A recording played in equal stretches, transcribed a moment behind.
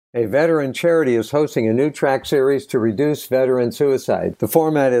A veteran charity is hosting a new track series to reduce veteran suicide. The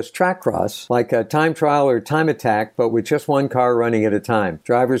format is track cross, like a time trial or time attack, but with just one car running at a time.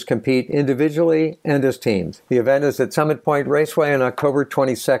 Drivers compete individually and as teams. The event is at Summit Point Raceway on October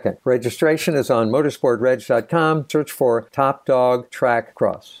 22nd. Registration is on motorsportreg.com. Search for Top Dog Track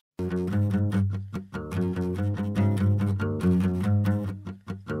Cross.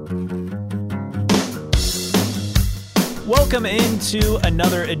 Welcome into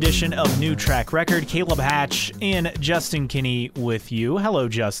another edition of New Track Record. Caleb Hatch and Justin Kinney with you. Hello,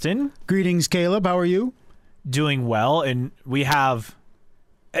 Justin. Greetings, Caleb. How are you? Doing well, and we have,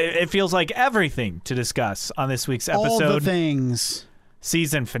 it feels like, everything to discuss on this week's episode. All the things.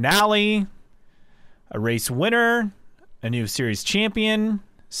 Season finale, a race winner, a new series champion,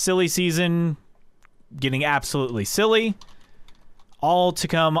 silly season getting absolutely silly. All to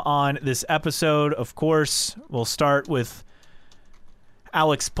come on this episode. Of course, we'll start with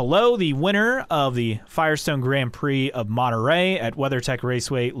Alex Palou, the winner of the Firestone Grand Prix of Monterey at WeatherTech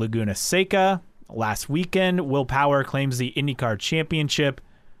Raceway Laguna Seca. Last weekend, Will Power claims the IndyCar Championship.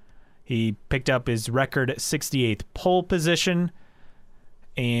 He picked up his record 68th pole position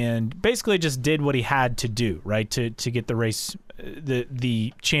and basically just did what he had to do, right, to get the race,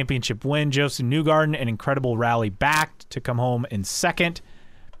 the championship win. Josef Newgarden, an incredible rally back to come home in second,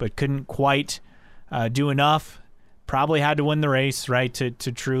 but couldn't quite do enough. Probably had to win the race, right, to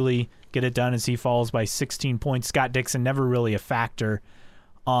truly get it done as he falls by 16 points. Scott Dixon never really a factor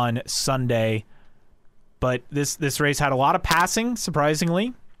on Sunday, but this race had a lot of passing,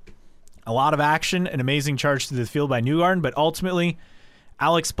 surprisingly, a lot of action, an amazing charge to the field by Newgarden, but ultimately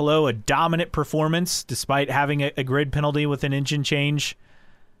Alex Palou, a dominant performance despite having a grid penalty with an engine change.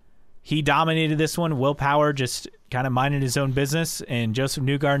 He dominated this one. Will Power just kind of minded his own business, and Josef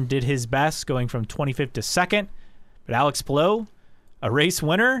Newgarden did his best, going from 25th to 2nd. But Alex Palou, a race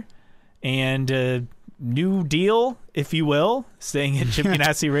winner and a new deal, if you will, staying at Chip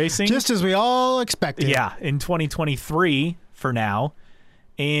Ganassi Racing. Just as we all expected. Yeah, in 2023 for now.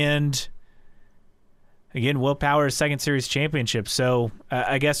 And again, Will Power's second series championship. So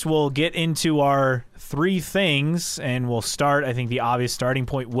I guess we'll get into our three things, and we'll start, I think, the obvious starting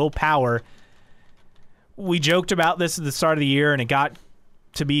point, Will Power. We joked about this at the start of the year, and it got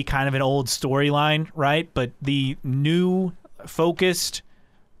to be kind of an old storyline, right? But the new, focused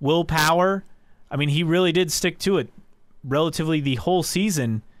Will Power, I mean, he really did stick to it relatively the whole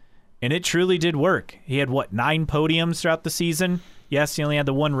season, and it truly did work. He had, 9 podiums throughout the season? Yes, he only had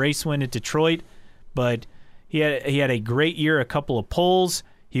the one race win at Detroit, but he had a great year, a couple of poles.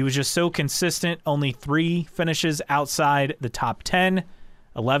 He was just so consistent, only 3 finishes outside the top 10,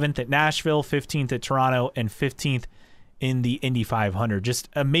 11th at Nashville, 15th at Toronto, and 15th in the Indy 500. Just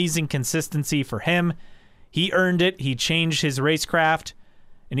amazing consistency for him. He earned it. He changed his racecraft,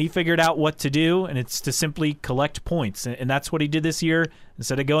 and he figured out what to do, and it's to simply collect points. And that's what he did this year.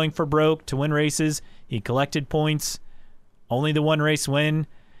 Instead of going for broke to win races, he collected points. Only the one race win.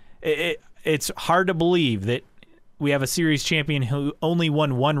 It's hard to believe that we have a series champion who only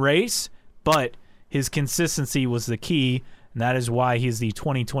won one race, but his consistency was the key, and that is why he's the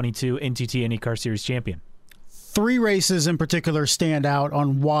 2022 NTT IndyCar Series champion. 3 races in particular stand out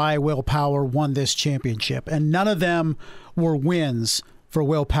on why Will Power won this championship, and none of them were wins for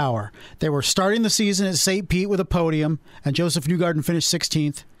Will Power. They were starting the season at St. Pete with a podium, and Josef Newgarden finished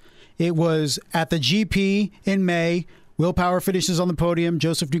 16th. It was at the GP in May. Will Power finishes on the podium.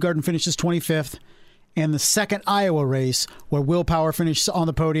 Josef Newgarden finishes 25th. And the second Iowa race, where Will Power finished on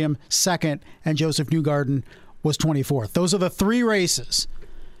the podium second, and Josef Newgarden was 24th. Those are the 3 races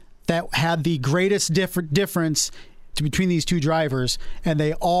that had the greatest difference between these two drivers, and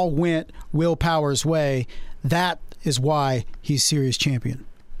they all went Will Power's way. That is why he's series champion.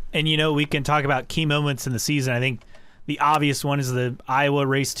 And, we can talk about key moments in the season. I think the obvious one is the Iowa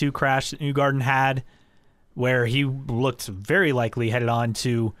Race 2 crash that Newgarden had, where he looked very likely headed on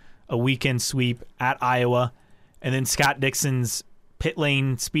to a weekend sweep at Iowa. And then Scott Dixon's pit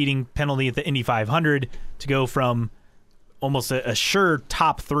lane speeding penalty at the Indy 500 to go from almost a sure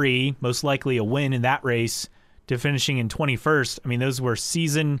top 3, most likely a win in that race, to finishing in 21st. I mean, those were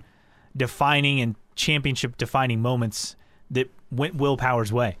season-defining and championship-defining moments that went Will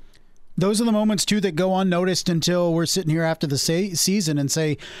Power's way. Those are the moments, too, that go unnoticed until we're sitting here after the season and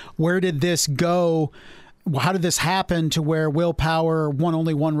say, where did this go? How did this happen to where Will Power won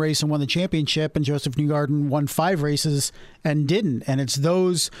only one race and won the championship, and Josef Newgarden won 5 races and didn't? And it's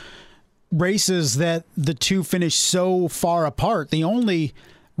those races that the two finished so far apart. The only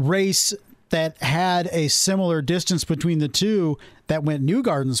race that had a similar distance between the two that went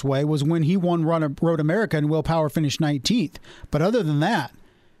Newgarden's way was when he won Road America and Will Power finished 19th. But other than that,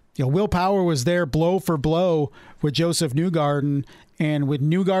 Will Power was there blow for blow with Joseph Newgarden, and when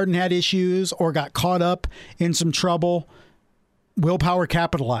Newgarden had issues or got caught up in some trouble, Will Power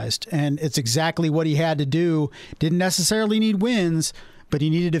capitalized, and it's exactly what he had to do. Didn't necessarily need wins, but he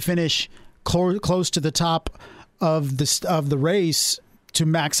needed to finish close to the top of the race to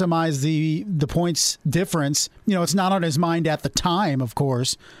maximize the points difference. It's not on his mind at the time, of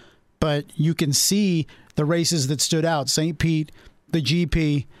course, but you can see the races that stood out: St. Pete, the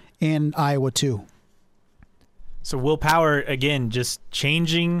GP, and Iowa 2. So Will Power, again, just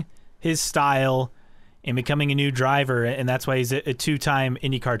changing his style and becoming a new driver, and that's why he's a two-time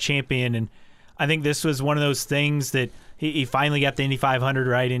IndyCar champion. And I think this was one of those things that he finally got the Indy 500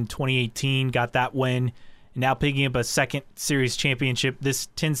 right in 2018, got that win, and now picking up a second series championship. This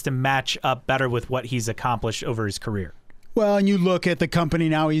tends to match up better with what he's accomplished over his career. Well, and you look at the company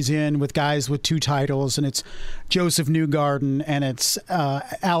now he's in with guys with 2 titles, and it's Joseph Newgarden, and it's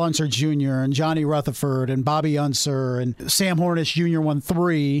Al Unser Jr., and Johnny Rutherford, and Bobby Unser, and Sam Hornish Jr. won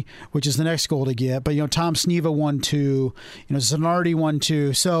 3, which is the next goal to get. But, Tom Sneva won 2, Zanardi won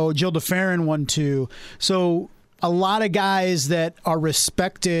 2, so Jill DeFerrin won 2. So a lot of guys that are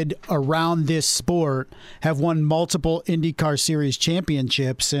respected around this sport have won multiple IndyCar Series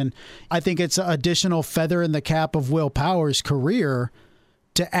championships, and I think it's an additional feather in the cap of Will Power's career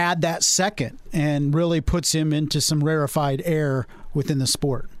to add that second, and really puts him into some rarefied air within the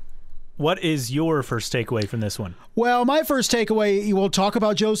sport. What is your first takeaway from this one? Well, my first takeaway, we'll talk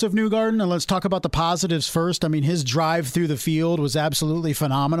about Joseph Newgarden, and let's talk about the positives first. I mean, his drive through the field was absolutely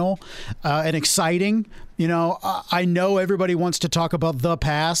phenomenal and exciting. I know everybody wants to talk about the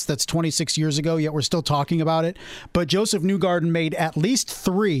past. That's 26 years ago, yet we're still talking about it. But Joseph Newgarden made at least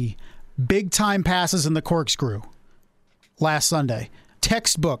 3 big-time passes in the corkscrew last Sunday.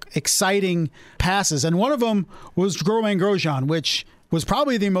 Textbook, exciting passes. And one of them was Romain Grosjean, which was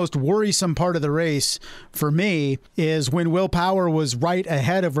probably the most worrisome part of the race for me, is when Will Power was right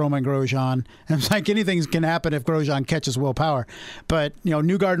ahead of Romain Grosjean. And it's like anything can happen if Grosjean catches Will Power. But,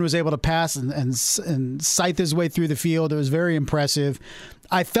 Newgarden was able to pass and scythe his way through the field. It was very impressive.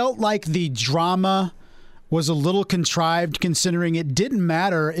 I felt like the drama was a little contrived, considering it didn't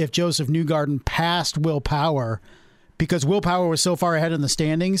matter if Joseph Newgarden passed Will Power, because Will Power was so far ahead in the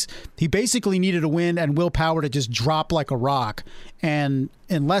standings. He basically needed a win and Will Power to just drop like a rock. And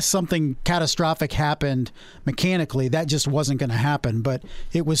unless something catastrophic happened mechanically, that just wasn't going to happen. But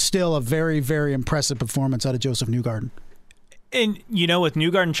it was still a very, very impressive performance out of Joseph Newgarden. And, with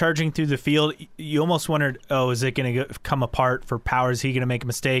Newgarden charging through the field, you almost wondered, is it going to come apart for Power? Is he going to make a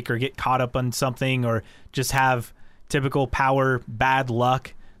mistake or get caught up on something, or just have typical Power bad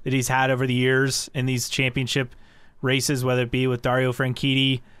luck that he's had over the years in these championship races, whether it be with Dario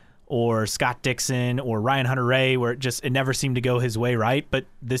Franchitti or Scott Dixon or Ryan Hunter-Reay, where it never seemed to go his way, right? But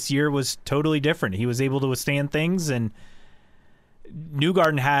this year was totally different. He was able to withstand things, and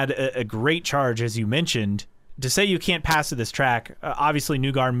Newgarden had a great charge, as you mentioned. To say you can't pass at this track, obviously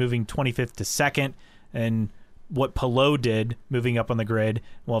Newgarden moving 25th to 2nd, and what Palou did moving up on the grid.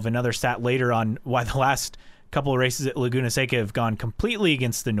 We'll have another stat later on why the last couple of races at Laguna Seca have gone completely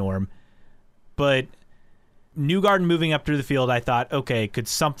against the norm. But Newgarden moving up through the field, I thought, okay, could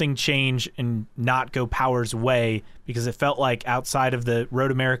something change and not go Power's way? Because it felt like outside of the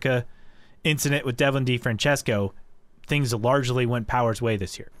Road America incident with Devlin DeFrancesco, things largely went Power's way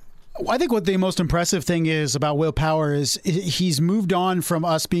this year. I think what the most impressive thing is about Will Power is he's moved on from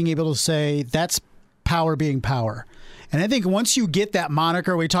us being able to say that's Power being Power. And I think once you get that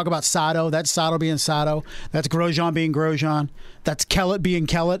moniker, we talk about Sato, that's Sato being Sato, that's Grosjean being Grosjean, that's Kellett being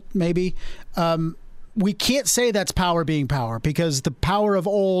Kellett, maybe. We can't say that's Power being Power, because the Power of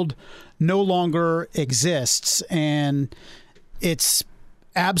old no longer exists. And it's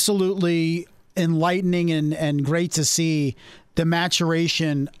absolutely enlightening and great to see the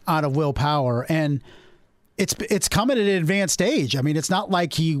maturation out of Will Power. And it's come at an advanced age. I mean, it's not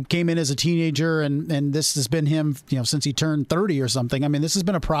like he came in as a teenager and this has been him, since he turned 30 or something. I mean, this has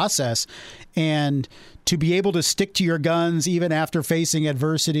been a process, and to be able to stick to your guns even after facing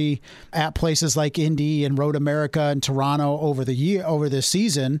adversity at places like Indy and Road America and Toronto over this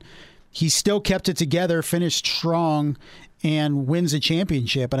season, he still kept it together, finished strong, and wins a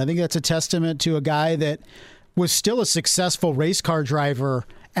championship. And I think that's a testament to a guy that was still a successful race car driver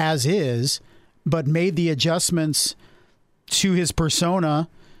as is, but made the adjustments to his persona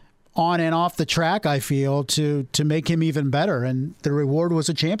on and off the track, I feel, to make him even better. And the reward was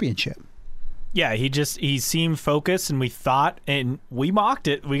a championship. Yeah, he seemed focused, and we thought, and we mocked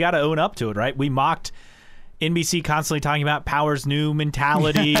it. We got to own up to it, right? We mocked NBC constantly talking about Power's new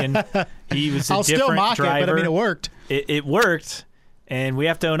mentality, and he was a different driver. It, but I mean, it worked. It worked, and we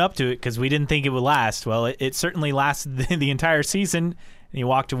have to own up to it because we didn't think it would last. Well, it certainly lasted the entire season, and he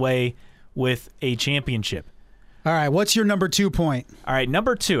walked away with a championship. All right, what's your number 2 point? All right,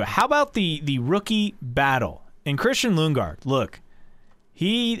 number 2. How about the rookie battle? And Christian Lundgaard, look,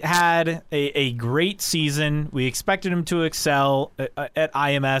 he had a great season. We expected him to excel at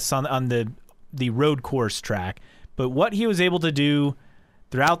IMS on the road course track. But what he was able to do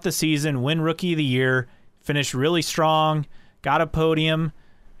throughout the season, win Rookie of the Year, finished really strong, got a podium,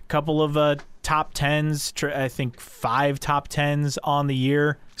 a couple of top 10s, I think 5 top 10s on the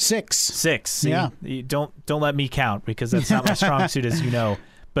year. 6. See, yeah. Don't let me count because that's not my strong suit, as you know.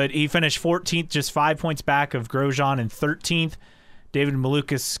 But he finished 14th, just 5 points back of Grosjean, and 13th. David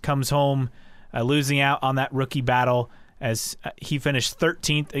Malukas comes home losing out on that rookie battle as he finished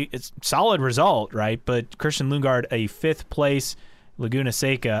 13th. It's a solid result, right? But Christian Lundgaard, a 5th place, Laguna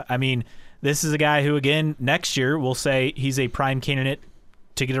Seca. I mean, this is a guy who, again, next year we'll say he's a prime candidate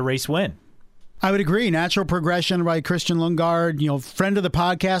to get a race win. I would agree. Natural progression by Christian Lundgaard, friend of the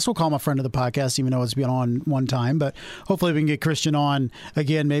podcast. We'll call him a friend of the podcast, even though it's been on one time. But hopefully we can get Christian on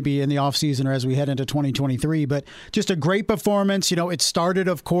again, maybe in the offseason or as we head into 2023. But just a great performance. It started,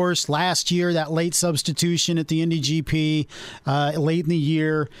 of course, last year, that late substitution at the Indy GP, late in the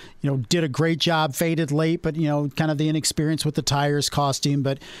year. Did a great job, faded late, but, kind of the inexperience with the tires cost him.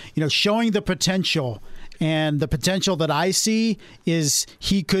 But, showing the potential. And the potential that I see is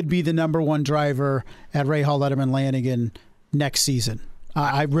he could be the number 1 driver at Rahal Letterman Lanigan next season.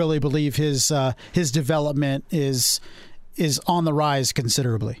 I really believe his development is on the rise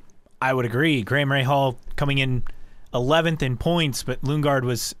considerably. I would agree. Graham Rahal coming in 11th in points, but Lundgaard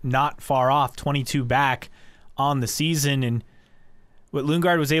was not far off, 22 back on the season. And what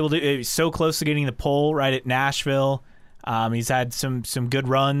Lundgaard was able to do, was so close to getting the pole right at Nashville. He's had some good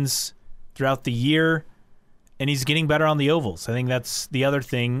runs throughout the year. And he's getting better on the ovals. I think that's the other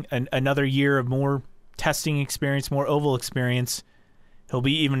thing. Another year of more testing experience, more oval experience. He'll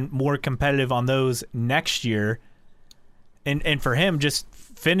be even more competitive on those next year. And for him, just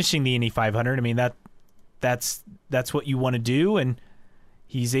finishing the Indy 500, I mean, that's what you want to do. And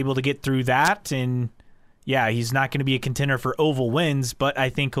he's able to get through that. And, yeah, he's not going to be a contender for oval wins, but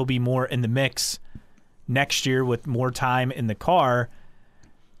I think he'll be more in the mix next year with more time in the car.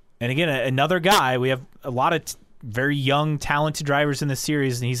 And again, another guy, we have a lot of very young, talented drivers in the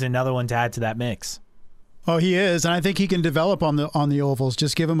series, and he's another one to add to that mix. Oh, he is, and I think he can develop on the ovals.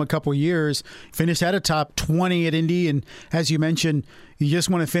 Just give him a couple years. Finished at a top 20 at Indy, and as you mentioned, you just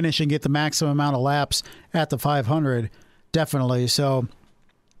want to finish and get the maximum amount of laps at the 500, definitely. So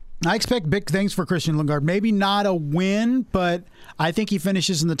I expect big things for Christian Lundgaard. Maybe not a win, but I think he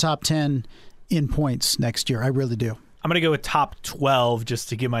finishes in the top 10 in points next year. I really do. I'm going to go with top 12 just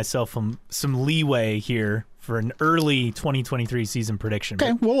to give myself some leeway here for an early 2023 season prediction.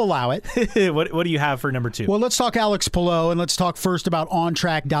 Okay, we'll allow it. What do you have for number 2? Well, let's talk Alex Palou, and let's talk first about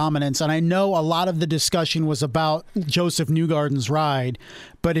on-track dominance. And I know a lot of the discussion was about Joseph Newgarden's ride,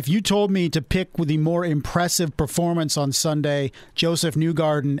 but if you told me to pick with the more impressive performance on Sunday, Joseph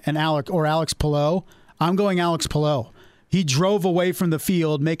Newgarden and Alex Palou, I'm going Alex Palou. He drove away from the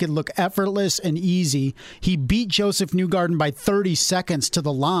field, make it look effortless and easy. He beat Joseph Newgarden by 30 seconds to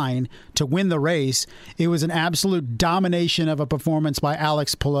the line to win the race. It was an absolute domination of a performance by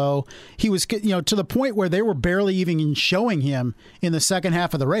Alex Palou. He was, to the point where they were barely even showing him in the second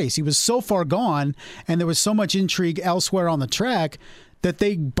half of the race. He was so far gone, and there was so much intrigue elsewhere on the track that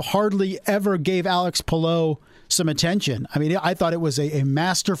they hardly ever gave Alex Palou some attention. I mean, I thought it was a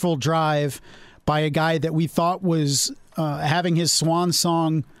masterful drive by a guy that we thought was having his swan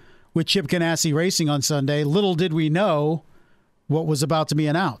song with Chip Ganassi Racing on Sunday. Little did we know what was about to be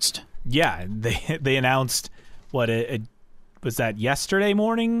announced. Yeah, they announced was that yesterday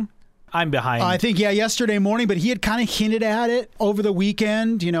morning? I'm behind. I think, yesterday morning, but he had kind of hinted at it over the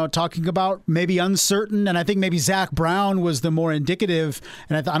weekend, talking about maybe uncertain. And I think maybe Zach Brown was the more indicative.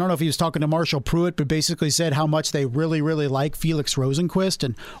 And I don't know if he was talking to Marshall Pruitt, but basically said how much they really, really like Felix Rosenqvist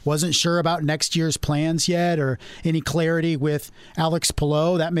and wasn't sure about next year's plans yet or any clarity with Alex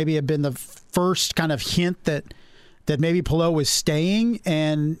Palou. That maybe had been the first kind of hint that maybe Palou was staying.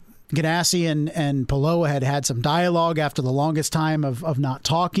 And Ganassi and Palou had some dialogue after the longest time of not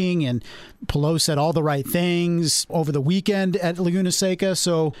talking, and Palou said all the right things over the weekend at Laguna Seca.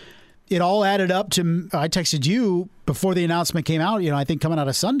 So it all added up to, I texted you before the announcement came out, I think coming out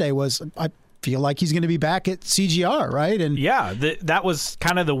of Sunday was, I feel like he's going to be back at CGR, right? And yeah, that was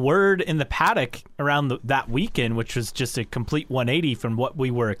kind of the word in the paddock around that weekend, which was just a complete 180 from what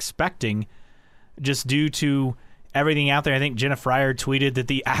we were expecting, just due to everything out there. I think Jenna Fryer tweeted that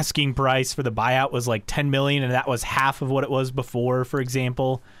the asking price for the buyout was like $10 million, and that was half of what it was before, for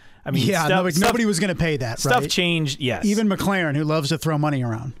example. I mean, nobody was going to pay that. Stuff right? changed, yes. Even McLaren, who loves to throw money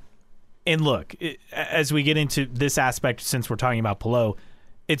around. And look, as we get into this aspect, since we're talking about Palou,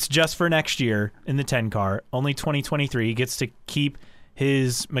 it's just for next year in the 10 car. Only 2023. He gets to keep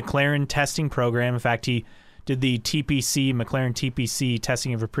his McLaren testing program. In fact, he did the McLaren TPC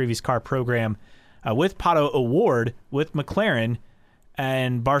testing of a previous car program with Pato Award with McLaren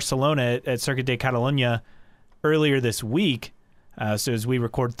and Barcelona at Circuit de Catalunya earlier this week. So as we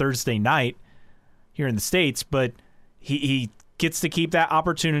record Thursday night here in the States, but he gets to keep that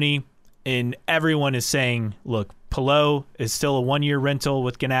opportunity, and everyone is saying, look, Palou is still a 1-year rental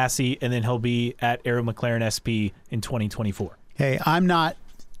with Ganassi, and then he'll be at Aero McLaren SP in 2024. Hey, I'm not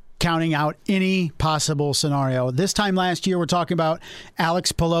counting out any possible scenario. This time last year, we're talking about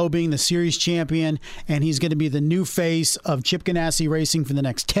Alex Palou being the series champion, and he's going to be the new face of Chip Ganassi Racing for the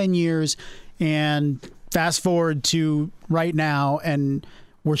next 10 years. And fast forward to right now, and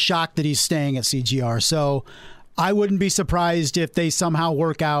we're shocked that he's staying at CGR. So I wouldn't be surprised if they somehow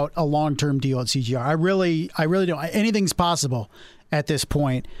work out a long-term deal at CGR. I really don't. Anything's possible at this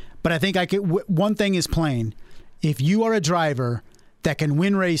point. But I think one thing is plain. If you are a driver that can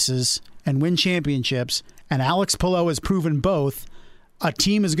win races and win championships, and Alex Palou has proven both, a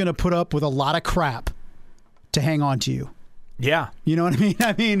team is going to put up with a lot of crap to hang on to you. Yeah. You know what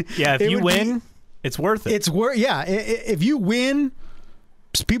I mean? Yeah, if you win, it's worth it. If you win,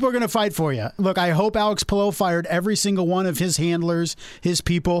 people are going to fight for you. Look, I hope Alex Palou fired every single one of his handlers, his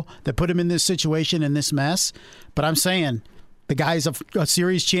people that put him in this situation and this mess. But I'm saying the guy's a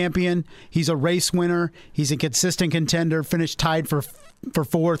series champion. He's a race winner. He's a consistent contender. Finished tied for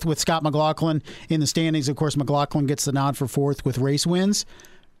fourth with Scott McLaughlin in the standings. Of course, McLaughlin gets the nod for fourth with race wins.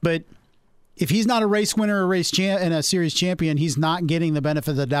 But if he's not a race winner or and a series champion, he's not getting the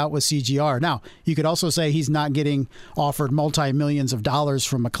benefit of the doubt with CGR. Now, you could also say he's not getting offered multi-millions of dollars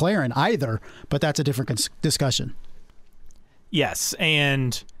from McLaren either, but that's a different discussion. Yes,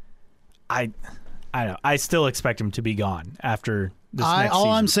 and I don't know. I still expect him to be gone after this next season.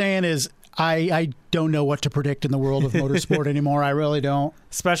 All I'm saying is I don't know what to predict in the world of motorsport anymore. I really don't.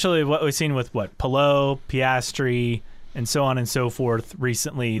 Especially what we've seen with Palou, Piastri, and so on and so forth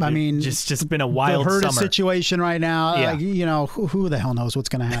recently. I mean, just been a wild the Herta summer. situation right now. Yeah. Who the hell knows what's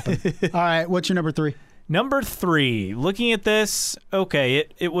going to happen? All right, what's your number 3? Number 3, looking at this, okay,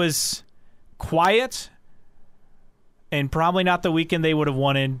 it was quiet and probably not the weekend they would have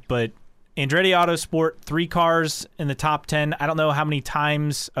wanted, but Andretti Autosport, 3 cars in the top 10. I don't know how many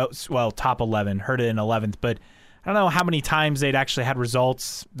times, top 11, Herta in 11th, but I don't know how many times they'd actually had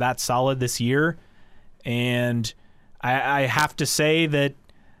results that solid this year. And I have to say that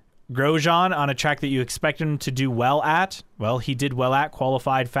Grosjean, on a track that you expect him to do well at, well, he did well at,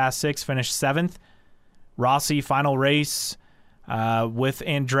 qualified Fast 6, finished 7th. Rossi, final race with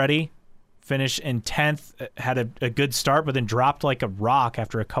Andretti, finished in 10th, had a good start, but then dropped like a rock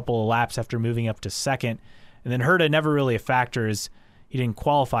after a couple of laps after moving up to 2nd. And then Herta, never really a factor, as he didn't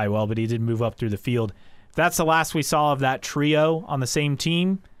qualify well, but he did move up through the field. If that's the last we saw of that trio on the same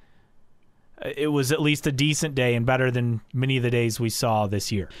team, it was at least a decent day and better than many of the days we saw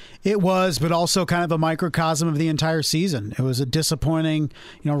this year. It was, but also kind of a microcosm of the entire season. It was a disappointing,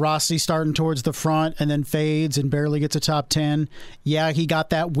 Rossi starting towards the front and then fades and barely gets a top 10. Yeah, he got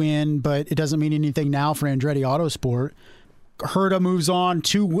that win, but it doesn't mean anything now for Andretti Autosport. Herta moves on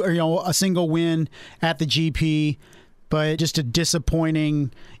to, a single win at the GP, but just a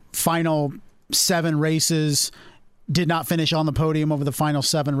disappointing final 7 races. Did not finish on the podium over the final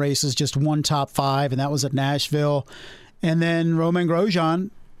 7 races, just 1 top 5, and that was at Nashville. And then Romain Grosjean,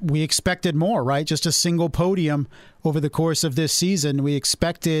 we expected more, right? Just a single podium over the course of this season. We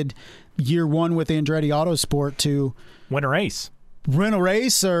expected year 1 with Andretti Autosport to win a race,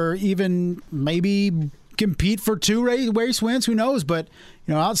 or even maybe compete for 2 race wins. Who knows? But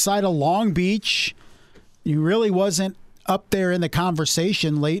outside of Long Beach, he really wasn't up there in the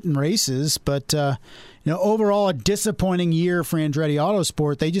conversation late in races. But overall, a disappointing year for Andretti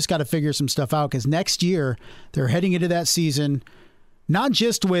Autosport. They just got to figure some stuff out, because next year they're heading into that season not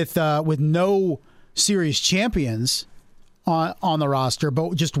just with no series champions on the roster,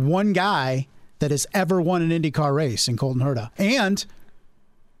 but just one guy that has ever won an IndyCar race in Colton Herta. And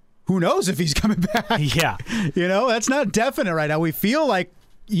who knows if he's coming back? Yeah, that's not definite right now. We feel like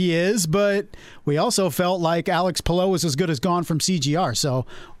he is, but we also felt like Alex Palou was as good as gone from CGR. So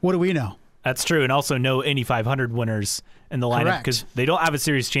what do we know? That's true, and also no Indy 500 winners in the lineup, because they don't have a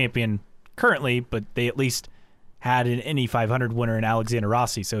series champion currently, but they at least had an Indy 500 winner in Alexander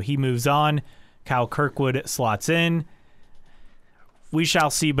Rossi. So he moves on. Kyle Kirkwood slots in. We shall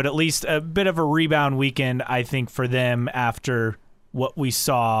see, but at least a bit of a rebound weekend, I think, for them after what we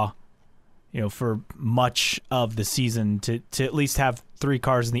saw, for much of the season to at least have 3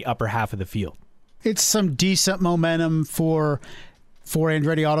 cars in the upper half of the field. It's some decent momentum for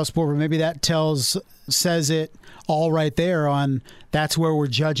Andretti Autosport, but maybe that says it all right there on that's where we're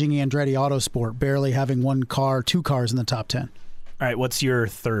judging Andretti Autosport, barely having 2 cars in the top 10. All right, what's your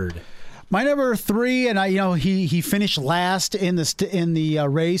third? My number 3, and he finished last in the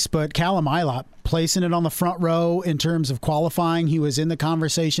race, but Callum Ilott placing it on the front row in terms of qualifying. He was in the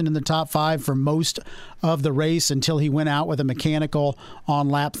conversation in the top 5 for most of the race until he went out with a mechanical on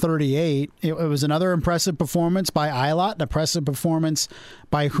lap 38. It was another impressive performance by Ilott, an impressive performance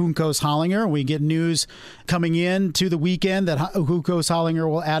by Juncos Hollinger. We get news coming in to the weekend that Juncos Hollinger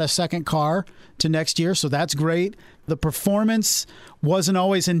will add a second car to next year, so that's great. The performance wasn't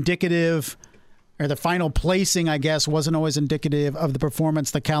always indicative, or the final placing, I guess, wasn't always indicative of the performance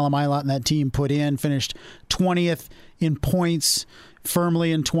that Callum Ilott and that team put in. Finished 20th in points,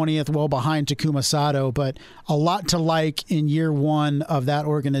 firmly in 20th, well behind Takuma Sato, but a lot to like in year 1 of that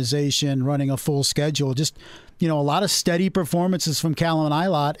organization running a full schedule. Just, a lot of steady performances from Callum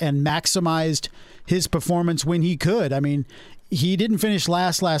Ilott and maximized his performance when he could. I mean, he didn't finish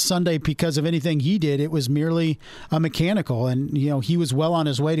last Sunday because of anything he did. It was merely a mechanical, and he was well on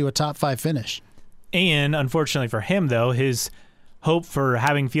his way to a top 5 finish. And unfortunately for him, though, his hope for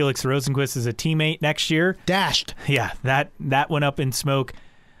having Felix Rosenqvist as a teammate next year dashed. Yeah, that went up in smoke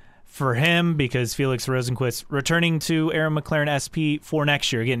for him because Felix Rosenqvist returning to Aaron McLaren SP for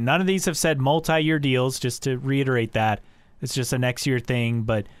next year. Again, none of these have said multi-year deals, just to reiterate that. It's just a next year thing,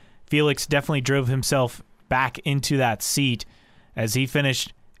 but Felix definitely drove himself back into that seat as he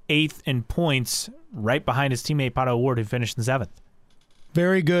finished 8th in points, right behind his teammate Pato O'Ward, who finished in 7th.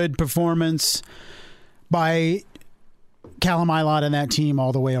 Very good performance by Callum Ilott and that team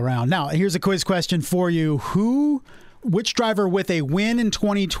all the way around. Now, here's a quiz question for you. Which driver with a win in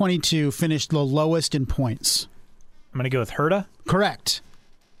 2022 finished the lowest in points? I'm going to go with Herta. Correct.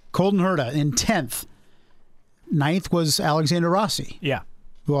 Colton Herta in 10th. 9th was Alexander Rossi. Yeah.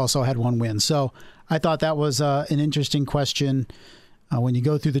 Who also had 1 win. So I thought that was an interesting question. When you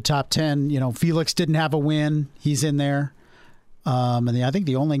go through the top 10, Felix didn't have a win. He's in there. And I think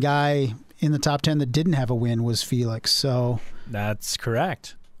the only guy in the top 10 that didn't have a win was Felix. So that's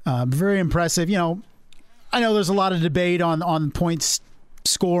correct. Very impressive. I know there's a lot of debate on points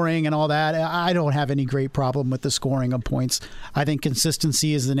scoring and all that. I don't have any great problem with the scoring of points. I think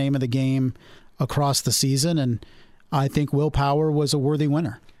consistency is the name of the game across the season, and I think Will Power was a worthy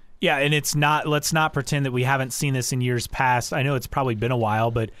winner. Yeah, and let's not pretend that we haven't seen this in years past. I know it's probably been a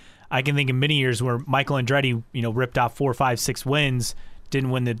while, but I can think of many years where Michael Andretti, ripped off 4, 5, 6 wins,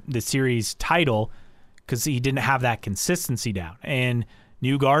 didn't win the series title because he didn't have that consistency down. And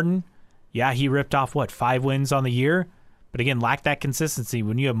Newgarden, yeah, he ripped off 5 wins on the year, but again, lacked that consistency.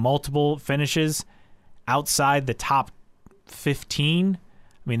 When you have multiple finishes outside the top 15,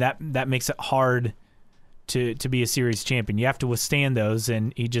 I mean that makes it hard to be a series champion. You have to withstand those,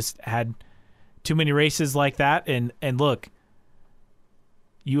 and he just had too many races like that. And look,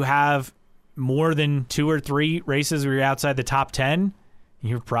 you have more than 2 or 3 races where you're outside the top 10,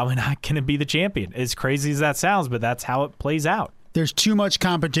 you're probably not going to be the champion. As crazy as that sounds, but that's how it plays out. There's too much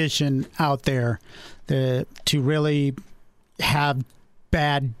competition out there to really have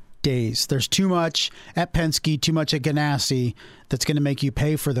bad days. There's too much at Penske, too much at Ganassi that's going to make you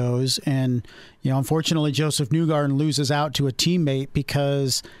pay for those. And, unfortunately, Joseph Newgarden loses out to a teammate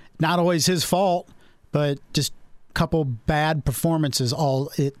because not always his fault, but just a couple bad performances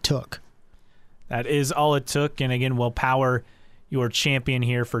all it took. That is all it took. And again, Will Power, your champion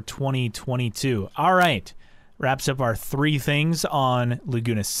here for 2022. All right. Wraps up our 3 things on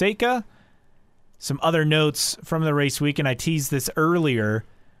Laguna Seca. Some other notes from the race week, and I teased this earlier,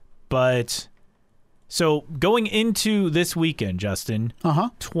 but so going into this weekend, Justin,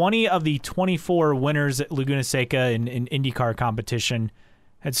 20 of the 24 winners at Laguna Seca in IndyCar competition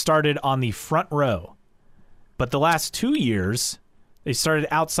had started on the front row. But the last 2 years, they started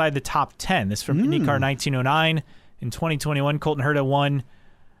outside the top 10. This from IndyCar 1909. In 2021, Colton Herta won.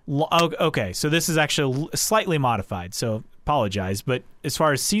 Okay, so this is actually slightly modified, so apologize. But as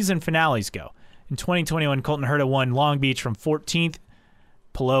far as season finales go, in 2021, Colton Herta won Long Beach from 14th.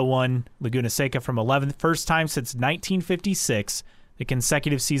 Palou won Laguna Seca from 11th. First time since 1956, the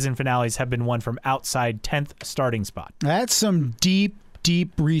consecutive season finales have been won from outside 10th starting spot. That's some deep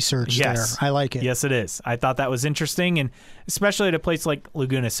research there. I like it. Yes, it is. I thought that was interesting, and especially at a place like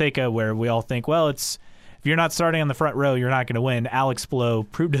Laguna Seca where we all think, well, it's if you're not starting on the front row, you're not going to win. Alex Palou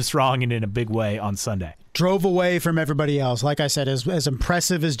proved us wrong and in a big way on Sunday. Drove away from everybody else. Like I said, as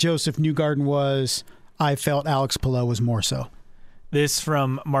impressive as Joseph Newgarden was, I felt Alex Palou was more so. This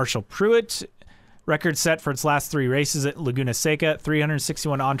from Marshall Pruitt. Record set for its last 3 races at Laguna Seca,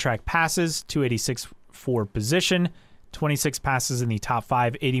 361 on-track passes, 286 for position, 26 passes in the top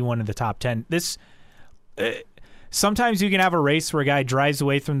 5, 81 in the top 10. This sometimes you can have a race where a guy drives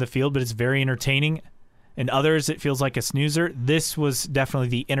away from the field, but it's very entertaining. And others, it feels like a snoozer. This was definitely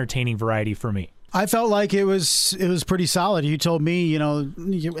the entertaining variety for me. I felt like it was pretty solid. You told me,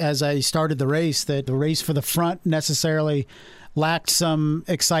 as I started the race, that the race for the front necessarily lacked some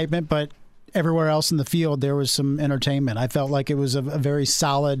excitement, but everywhere else in the field there was some entertainment. I felt like it was a very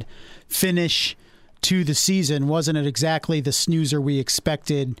solid finish to the season. Wasn't it exactly the snoozer we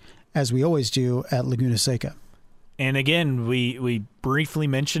expected, as we always do at Laguna Seca? And again, we briefly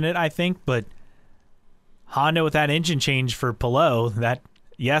mentioned it, I think, but Honda with that engine change for Palou, that,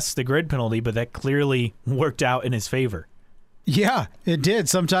 yes, the grid penalty, but that clearly worked out in his favor. Yeah, it did.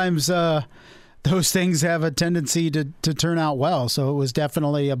 Sometimes those things have a tendency to turn out well, so it was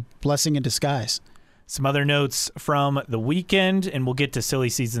definitely a blessing in disguise. Some other notes from the weekend, and we'll get to silly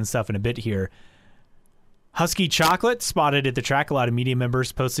season stuff in a bit here. Husky chocolate spotted at the track. A lot of media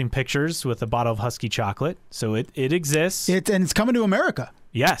members posting pictures with a bottle of Husky chocolate, so it exists. And it's coming to America.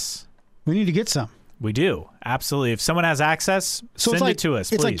 Yes. We need to get some. We do. Absolutely. If someone has access, send it to us,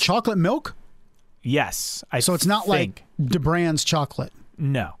 please. It's like chocolate milk? Yes. So it's not like DeBrand's chocolate?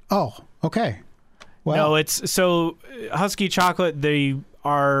 No. Oh, okay. Well, no, it's so Husky chocolate, they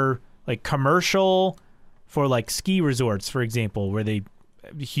are like commercial for like ski resorts, for example, where they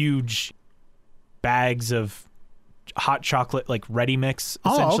have huge bags of hot chocolate, like ready mix,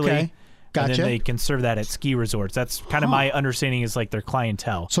 essentially. Oh, okay. Gotcha. And then they can serve that at ski resorts. That's kind of my understanding is like their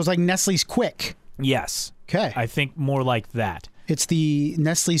clientele. So it's like Nestle's Quick. Yes. Okay. I think more like that. It's the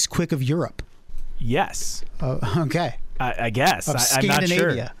Nestle's Quick of Europe. Yes. Okay. I guess. Of I'm not sure.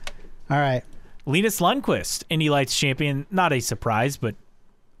 Scandinavia. All right. Linus Lundqvist, Indy Lights champion. Not a surprise, but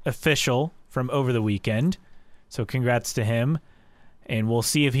official from over the weekend. So congrats to him. And we'll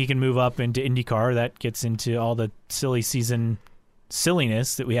see if he can move up into IndyCar. That gets into all the silly season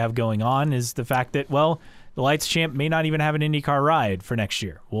silliness that we have going on, is the fact that, well, the Lights champ may not even have an IndyCar ride for next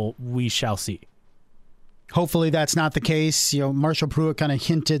year. Well, we shall see. Hopefully that's not the case. Marshall Pruitt kind of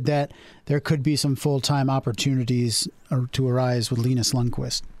hinted that there could be some full-time opportunities to arise with Linus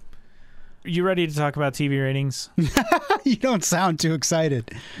Lundqvist. Are you ready to talk about TV ratings? You don't sound too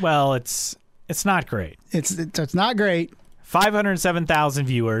excited. Well, it's not great. It's not great. 507,000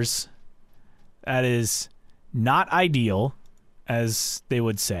 viewers. That is not ideal, as they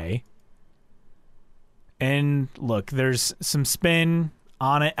would say. And look, there's some spin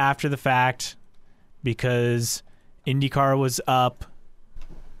on it after the fact because IndyCar was up,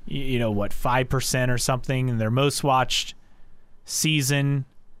 5% or something in their most watched season.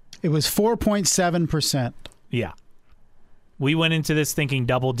 It was 4.7%. Yeah. We went into this thinking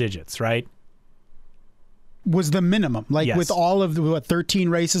double digits, right? Was the minimum. Yes. With all of the 13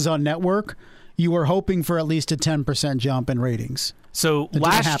 races on network, you were hoping for at least a 10% jump in ratings. So that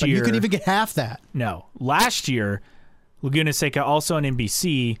last year, you could even get half that. No. Last year, Laguna Seca also on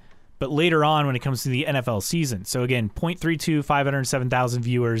NBC, but later on when it comes to the NFL season. So again, 0.32, 507,000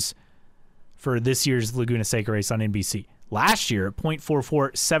 viewers for this year's Laguna Seca race on NBC. Last year,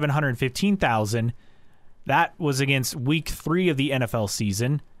 0.44, 715,000. That was against week 3 of the NFL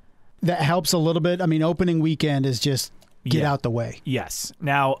season. That helps a little bit. I mean, opening weekend is just get out the way. Yes.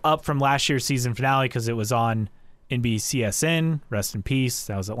 Now, up from last year's season finale because it was on NBCSN. Rest in peace.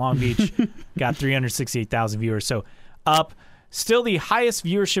 That was at Long Beach. Got 368,000 viewers. So up. Still the highest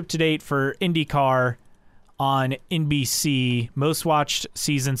viewership to date for IndyCar on NBC. Most watched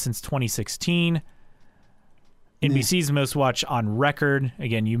season since 2016. NBC's most watched on record.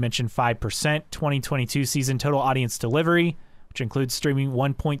 Again, you mentioned 5%. 2022 season total audience delivery, which includes streaming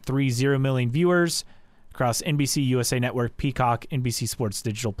 1.30 million viewers across NBC, USA Network, Peacock, NBC Sports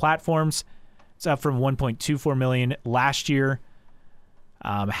digital platforms. It's up from 1.24 million last year.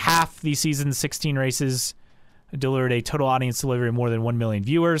 Half the season's 16 races delivered a total audience delivery of more than 1 million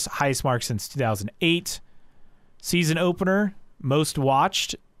viewers, highest mark since 2008. Season opener, most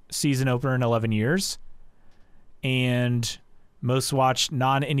watched season opener in 11 years. And most watched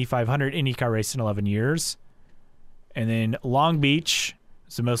non-Indy 500 IndyCar race in 11 years. And then Long Beach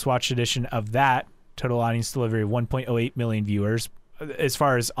is the most watched edition of that. Total audience delivery of 1.08 million viewers as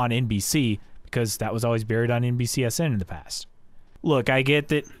far as on NBC, because that was always buried on NBCSN in the past. Look, I get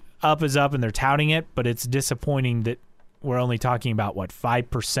that up is up and they're touting it, but it's disappointing that we're only talking about,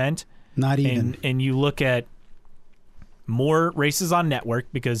 5%? Not even. And you look at more races on network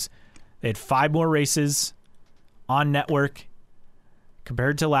because they had 5 more races on network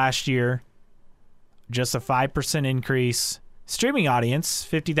compared to last year. Just a 5% increase. Streaming audience,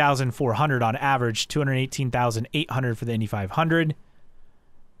 50,400 on average, 218,800 for the Indy 500.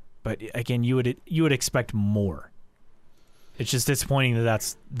 But again, you would expect more. It's just disappointing that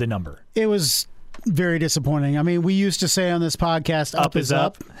that's the number. It was very disappointing. I mean, we used to say on this podcast, up is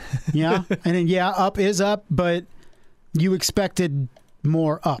up. Yeah. And then, up is up, but you expected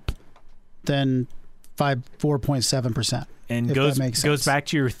more up than 4.7%. And goes back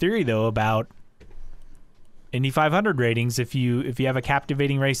to your theory, though, about Indy 500 ratings. If you have a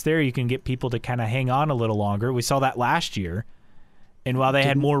captivating race there, you can get people to kind of hang on a little longer. We saw that last year. And while they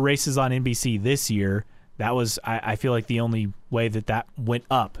had more races on NBC this year, that was, I feel like, the only way that went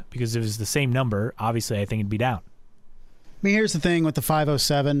up, because it was the same number. Obviously, I think it'd be down. I mean, here's the thing with the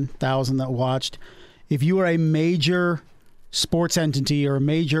 507,000 that watched. If you are a major sports entity or a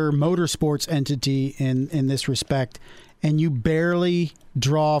major motorsports entity in this respect, and you barely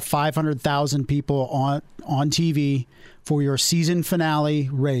draw 500,000 people on TV for your season finale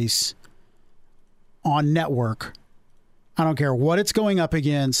race on network, I don't care what it's going up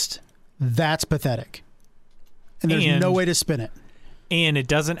against, that's pathetic. And there's no way to spin it. And it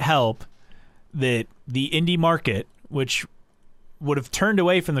doesn't help that the Indy market, which would have turned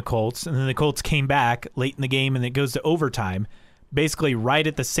away from the Colts, and then the Colts came back late in the game and it goes to overtime, basically right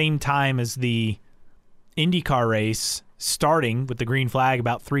at the same time as the IndyCar race starting with the green flag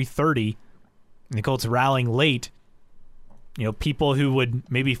about 3:30, and the Colts rallying late. People who would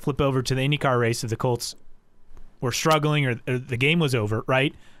maybe flip over to the IndyCar race if the Colts were struggling or the game was over,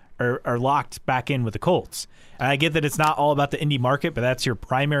 right, are locked back in with the Colts. And I get that it's not all about the Indy market, but that's your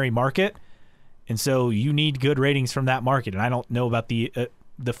primary market, and so you need good ratings from that market. And I don't know about the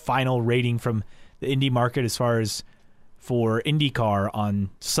final rating from the Indy market as far as for IndyCar on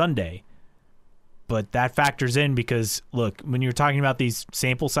Sunday. But that factors in because, look, when you're talking about these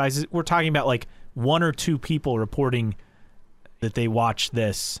sample sizes, we're talking about like 1 or 2 people reporting that they watch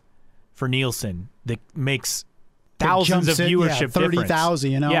this for Nielsen. That makes thousands of viewership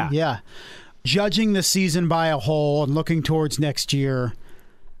 30,000, Yeah. Judging the season by a whole and looking towards next year,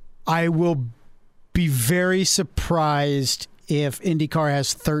 I will be very surprised if IndyCar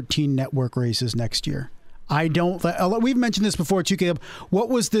has 13 network races next year. We've mentioned this before too, Caleb. What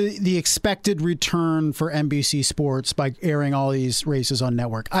was the expected return for NBC Sports by airing all these races on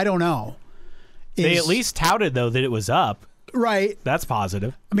network? I don't know. They at least touted, though, that it was up. Right. That's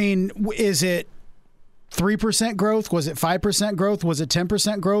positive. I mean, is it 3% growth? Was it 5% growth? Was it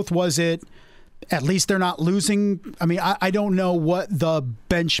 10% growth? Was it at least they're not losing? I mean, I don't know what the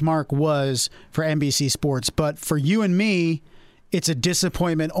benchmark was for NBC Sports, but for you and me, it's a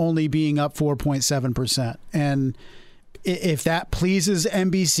disappointment only being up 4.7%. And if that pleases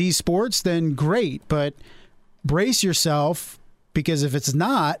NBC Sports, then great. But brace yourself, because if it's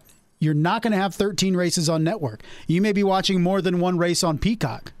not, you're not going to have 13 races on network. You may be watching more than one race on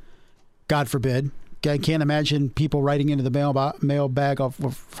Peacock. God forbid. I can't imagine people writing into the mailbag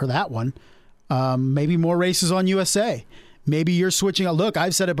for that one. Maybe more races on USA. Maybe you're switching. Look,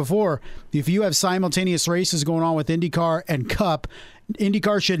 I've said it before. If you have simultaneous races going on with IndyCar and Cup,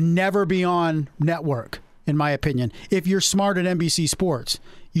 IndyCar should never be on network, in my opinion. If you're smart at NBC Sports,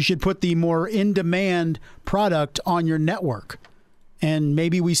 you should put the more in-demand product on your network. And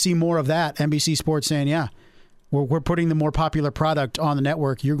maybe we see more of that. NBC Sports saying, yeah, we're putting the more popular product on the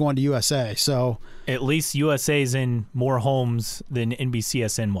network. You're going to USA. So at least USA's in more homes than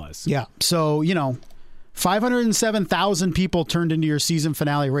NBCSN was. Yeah. So, 507,000 people turned into your season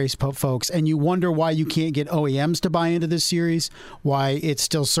finale race, folks, and you wonder why you can't get OEMs to buy into this series, why it's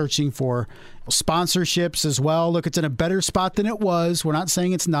still searching for sponsorships as well. Look, it's in a better spot than it was. We're not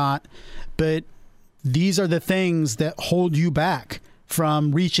saying it's not, but these are the things that hold you back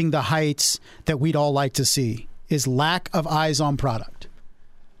from reaching the heights that we'd all like to see, is lack of eyes on product.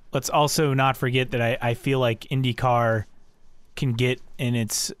 Let's also not forget that I feel like IndyCar can get in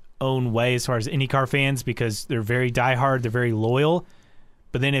its own way as far as IndyCar fans, because they're very diehard, they're very loyal.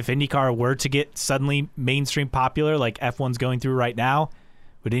 But then if IndyCar were to get suddenly mainstream popular like F1's going through right now,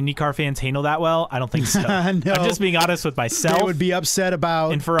 would IndyCar fans handle that well? I don't think so. No. I'm just being honest with myself. They would be upset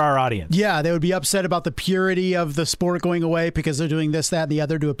about... And for our audience. Yeah, they would be upset about the purity of the sport going away because they're doing this, that, and the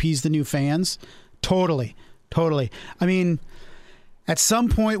other to appease the new fans. Totally. I mean, at some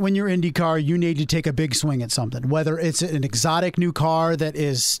point when you're IndyCar, you need to take a big swing at something, whether it's an exotic new car that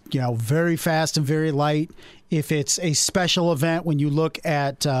is, very fast and very light. If it's a special event, when you look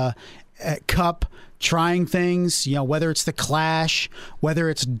at at Cup, trying things, whether it's the Clash, whether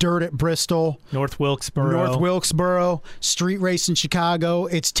it's dirt at Bristol, North Wilkesboro, street race in Chicago.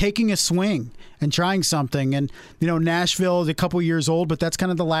 It's taking a swing and trying something. And, Nashville is a couple years old, but that's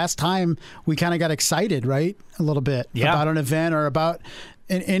kind of the last time we kind of got excited, right? A little bit about an event or about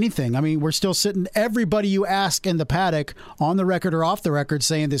anything. I mean, we're still sitting, everybody you ask in the paddock, on the record or off the record,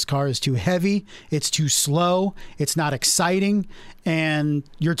 saying this car is too heavy, it's too slow, it's not exciting, and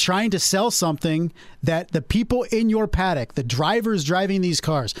you're trying to sell something that the people in your paddock, the drivers driving these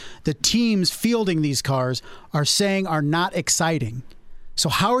cars, the teams fielding these cars, are saying are not exciting. So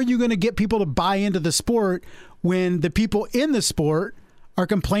how are you going to get people to buy into the sport when the people in the sport are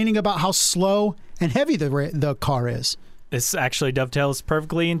complaining about how slow and heavy the car is? This actually dovetails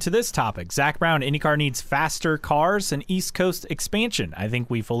perfectly into this topic. Zach Brown, IndyCar needs faster cars and East Coast expansion. I think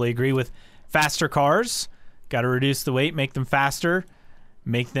we fully agree with faster cars. Got to reduce the weight, make them faster,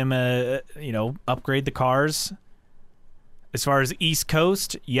 make them, upgrade the cars. As far as East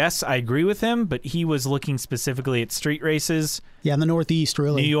Coast, yes, I agree with him, but he was looking specifically at street races. Yeah, in the Northeast,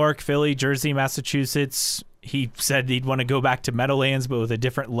 really. New York, Philly, Jersey, Massachusetts. He said he'd want to go back to Meadowlands, but with a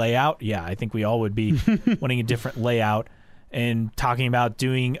different layout. Yeah, I think we all would be wanting a different layout. And talking about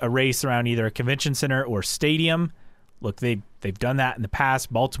doing a race around either a convention center or stadium. Look, they've done that in the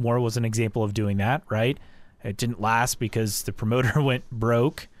past. Baltimore was an example of doing that, right? It didn't last because the promoter went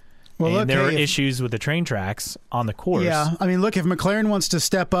broke. Well, and there were issues with the train tracks on the course. Yeah, I mean, look, if McLaren wants to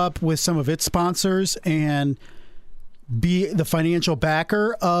step up with some of its sponsors and be the financial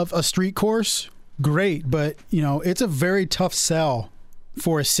backer of a street course, great. But, it's a very tough sell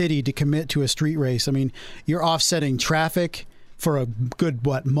for a city to commit to a street race. I mean, you're offsetting traffic for a good,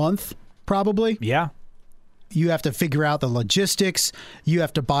 month, probably? Yeah. You have to figure out the logistics. You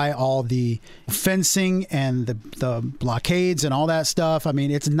have to buy all the fencing and the blockades and all that stuff. I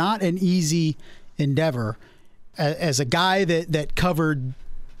mean, it's not an easy endeavor. As a guy that covered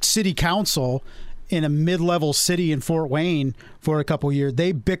city council in a mid-level city in Fort Wayne for a couple years,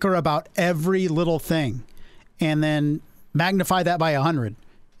 they bicker about every little thing. And then magnify that by 100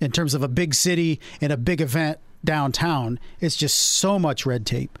 in terms of a big city and a big event downtown. It's just so much red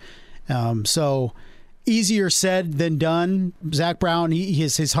tape. So easier said than done. Zach Brown,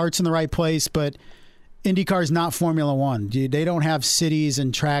 his heart's in the right place, but IndyCar is not Formula One. They don't have cities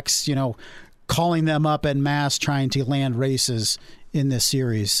and tracks, calling them up en masse trying to land races in this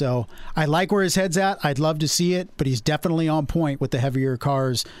series. So I like where his head's at. I'd love to see it, but he's definitely on point with the heavier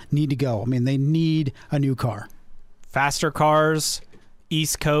cars need to go. I mean, they need a new car. Faster cars,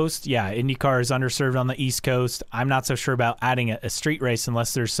 East Coast. Yeah, IndyCar is underserved on the East Coast. I'm not so sure about adding a street race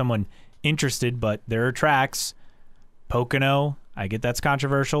unless there's someone interested, but there are tracks. Pocono, I get that's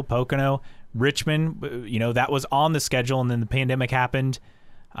controversial. Pocono, Richmond, that was on the schedule, and then the pandemic happened.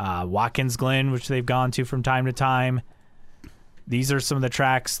 Watkins Glen, which they've gone to from time to time. These are some of the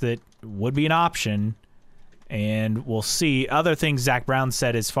tracks that would be an option, and we'll see. Other things Zach Brown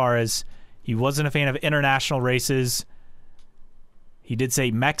said as far as he wasn't a fan of international races. He did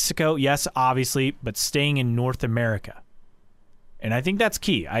say Mexico, yes, obviously, but staying in North America. And I think that's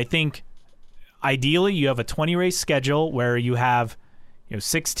key. I think ideally you have a 20-race schedule where you have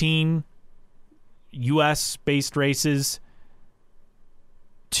 16 U.S.-based races,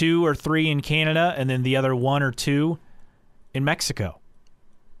 2 or 3 in Canada, and then the other 1 or 2 in Mexico.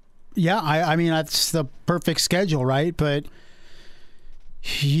 Yeah, I mean, that's the perfect schedule, right? But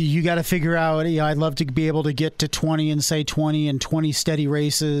you got to figure out, I'd love to be able to get to 20 and 20 steady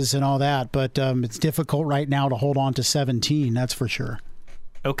races and all that, but it's difficult right now to hold on to 17, that's for sure.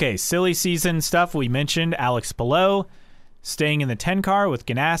 Okay, silly season stuff. We mentioned Alex Palou staying in the 10 car with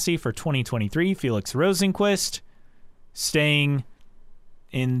Ganassi for 2023. Felix Rosenqvist staying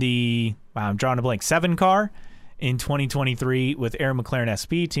in the, I'm drawing a blank, 7 car in 2023 with Aaron McLaren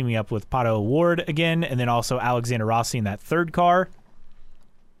SP teaming up with Pato O'Ward again, and then also Alexander Rossi in that 3rd car.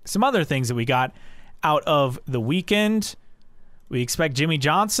 Some other things that we got out of the weekend. We expect Jimmy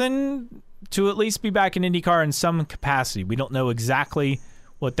Johnson to at least be back in IndyCar in some capacity. We don't know exactly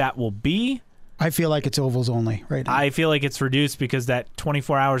what that will be. I feel like it's ovals only right now. I feel like it's reduced because that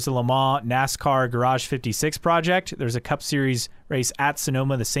 24 Hours of Le Mans NASCAR Garage 56 project, there's a Cup Series race at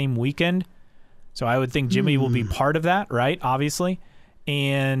Sonoma the same weekend. So I would think Jimmy will be part of that, right? Obviously.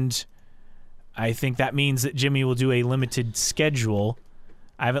 And I think that means that Jimmy will do a limited schedule.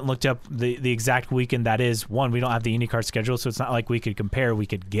 I haven't looked up the exact weekend that is. One, we don't have the IndyCar schedule, so it's not like we could compare. We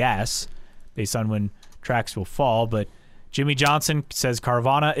could guess based on when tracks will fall. But Jimmy Johnson says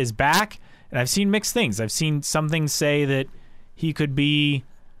Carvana is back, and I've seen mixed things. I've seen some things say that he could be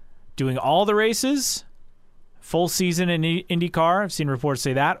doing all the races. full season in IndyCar. I've seen reports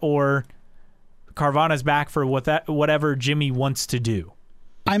say that, or Carvana's back for whatever Jimmy wants to do.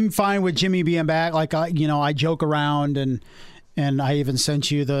 I'm fine with Jimmy being back. Like, I joke around and I even sent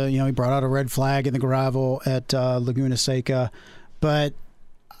you he brought out a red flag in the gravel at Laguna Seca. But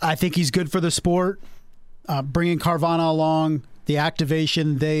I think he's good for the sport. Bringing Carvana along, the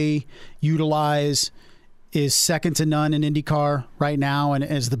activation they utilize is second to none in IndyCar right now and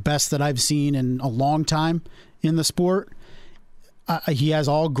is the best that I've seen in a long time in the sport. He has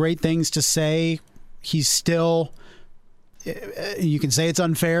all great things to say. He's still, you can say it's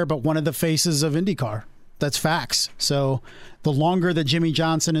unfair, but one of the faces of IndyCar. That's facts. So the longer that Jimmy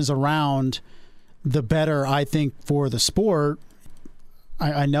Johnson is around, the better, I think, for the sport.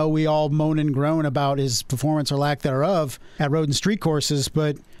 I know we all moan and groan about his performance or lack thereof at road and street courses,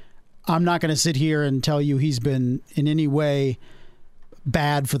 but I'm not going to sit here and tell you he's been in any way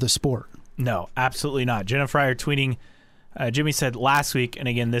bad for the sport. No, absolutely not. Jenna Fryer tweeting, Jimmy said last week, and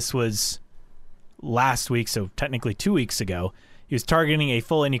again, this was last week, so technically 2 weeks ago, he was targeting a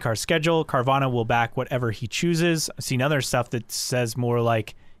full IndyCar schedule. Carvana will back whatever he chooses. I've seen other stuff that says more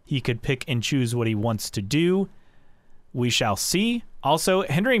like he could pick and choose what he wants to do. We shall see. Also,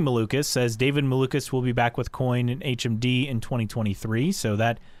 Henry Malukas says David Malukas will be back with Coyne and HMD in 2023, so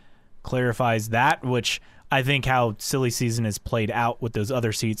that clarifies that, which I think how silly season is played out with those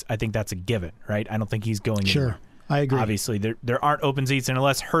other seats, I think that's a given, right? I don't think he's going anywhere. Sure, I agree. Obviously, there aren't open seats, and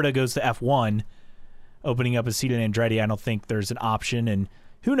unless Herta goes to F1, opening up a seat in Andretti, I don't think there's an option, and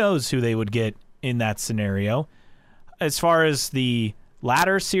who knows who they would get in that scenario. As far as the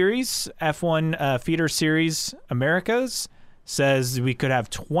ladder series, F1 Feeder Series Americas, says we could have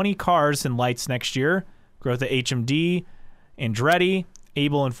 20 cars in lights next year. Growth at HMD, Andretti,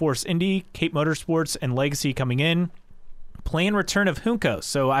 Able and Force Indy, Cape Motorsports, and Legacy coming in. Planned return of Juncos.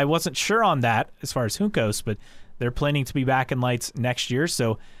 So I wasn't sure on that as far as Juncos, but they're planning to be back in lights next year.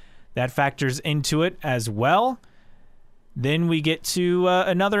 So that factors into it as well. Then we get to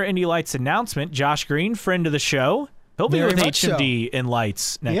another Indy Lights announcement. Josh Green, friend of the show. He'll be with HMD in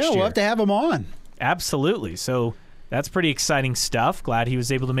lights next year. Yeah, we'll have to have him on. Absolutely. So that's pretty exciting stuff. Glad he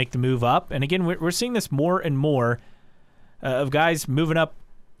was able to make the move up. And again, we're seeing this more and more of guys moving up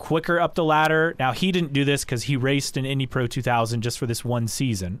quicker up the ladder. Now, he didn't do this because he raced in Indy Pro 2000 just for this one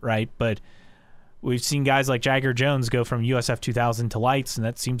season, right? But we've seen guys like Jagger Jones go from USF 2000 to lights, and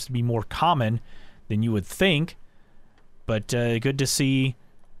that seems to be more common than you would think. But good to see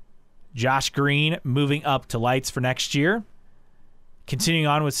Josh Green moving up to lights for next year. Continuing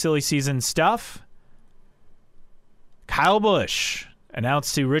on with silly season stuff, Kyle Busch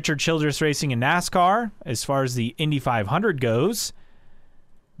announced to Richard Childress Racing and NASCAR as far as the Indy 500 goes.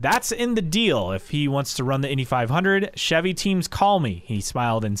 That's in the deal. If he wants to run the Indy 500, Chevy teams call me, he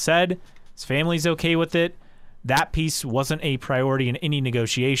smiled and said. His family's okay with it. That piece wasn't a priority in any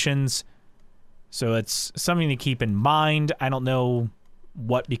negotiations, so it's something to keep in mind. I don't know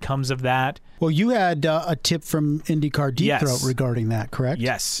what becomes of that. Well, you had a tip from IndyCar Deep Throat regarding that, correct?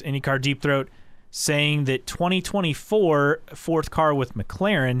 Yes, IndyCar Deep Throat saying that 2024, fourth car with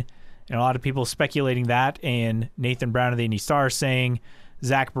McLaren, and a lot of people speculating that, and Nathan Brown of the Indy Star saying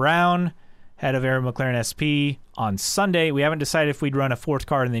Zach Brown, head of Arrow McLaren SP, on Sunday. We haven't decided if we'd run a fourth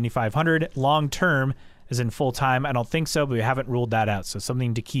car in the Indy 500 long term, as in full time. I don't think so, but we haven't ruled that out. So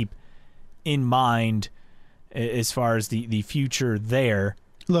something to keep in mind as far as the future there.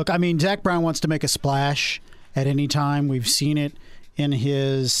 Look, I mean, Zach Brown wants to make a splash at any time. We've seen it in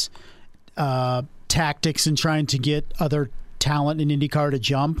his tactics in trying to get other talent in IndyCar to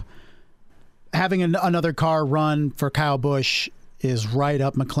jump. Having another car run for Kyle Busch is right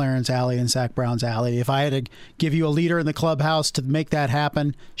up McLaren's alley and Zach Brown's alley. If I had to give you a leader in the clubhouse to make that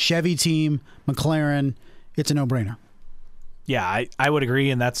happen, Chevy team, McLaren, it's a no-brainer. Yeah, I would agree,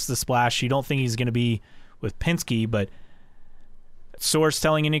 and that's the splash. You don't think he's going to be with Penske, but source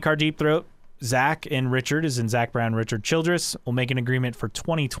telling IndyCar Deep Throat, Zach and Richard, is in Zach Brown, Richard Childress, will make an agreement for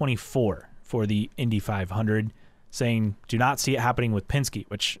 2024 for the Indy 500, saying do not see it happening with Penske,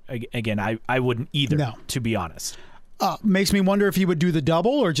 which, again, I wouldn't either, to be honest. Makes me wonder if he would do the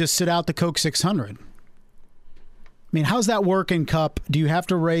double or just sit out the Coke 600. I mean, how's that work in Cup? Do you have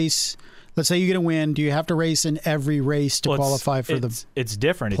to race? Let's say you get a win. Do you have to race in every race to qualify for the It's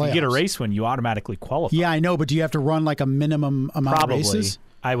different. playoffs? If you get a race win, you automatically qualify. Yeah, I know, but do you have to run like a minimum amount of races?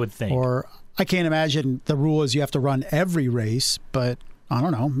 I would think. Or I can't imagine the rule is you have to run every race, but I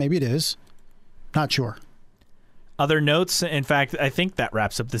don't know. Maybe it is. Not sure. Other notes, in fact, I think that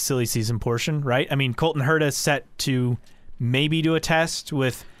wraps up the silly season portion, right? I mean, Colton Herta is set to maybe do a test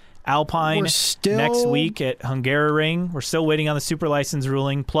with Alpine next week at Hungaroring. We're still waiting on the super license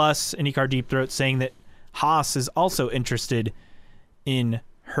ruling, plus IndyCar Deep Throat saying that Haas is also interested in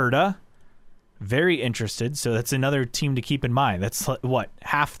Herta. Very interested. So that's another team to keep in mind. That's what,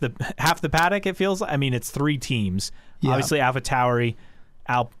 half the paddock, it feels like. I mean, it's 3 teams. Yeah. Obviously, AlphaTauri,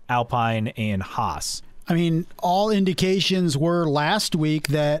 Alpine, and Haas. I mean, all indications were last week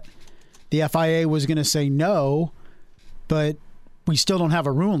that the FIA was going to say no, but we still don't have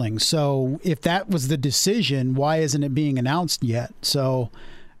a ruling. So if that was the decision, why isn't it being announced yet? So,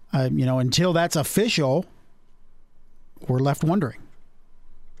 until that's official, we're left wondering.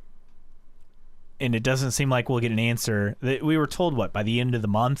 And it doesn't seem like we'll get an answer. We were told, by the end of the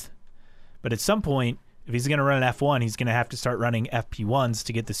month? But at some point, if he's going to run an F1, he's going to have to start running FP1s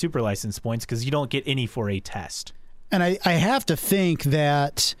to get the super license points because you don't get any for a test. And I have to think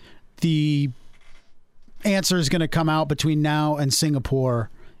that the answer is going to come out between now and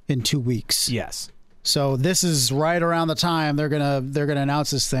Singapore in 2 weeks. Yes. So this is right around the time they're gonna announce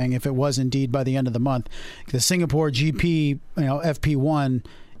this thing, if it was indeed by the end of the month. The Singapore GP, FP1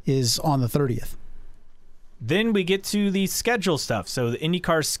 is on the 30th. Then we get to the schedule stuff. So the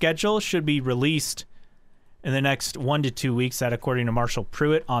IndyCar schedule should be released in the next 1 to 2 weeks, that according to Marshall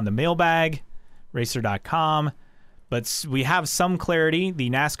Pruitt on the mailbag, racer.com. But we have some clarity. The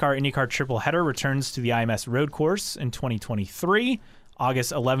NASCAR IndyCar triple header returns to the IMS road course in 2023,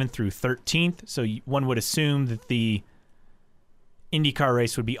 August 11th through 13th. So one would assume that the IndyCar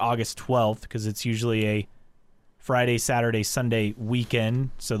race would be August 12th because it's usually a Friday, Saturday, Sunday weekend,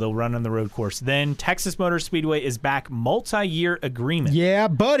 so they'll run on the road course. Then Texas Motor Speedway is back, multi-year agreement. Yeah,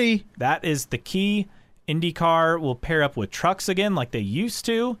 buddy. That is the key. IndyCar will pair up with trucks again like they used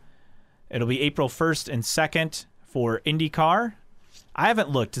to. It'll be April 1st and 2nd for IndyCar. I haven't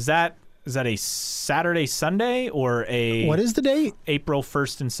looked. Is that a Saturday, Sunday, or a... What is the date? April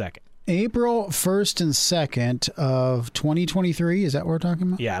 1st and 2nd. April 1st and 2nd of 2023. Is that what we're talking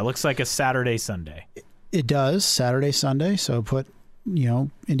about? Yeah, it looks like a Saturday, Sunday. It does, Saturday, Sunday, so put,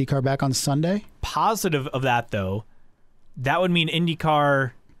 IndyCar back on Sunday. Positive of that, though, that would mean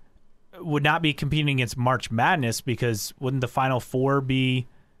IndyCar would not be competing against March Madness because wouldn't the Final Four be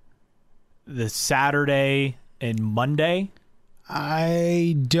the Saturday and Monday?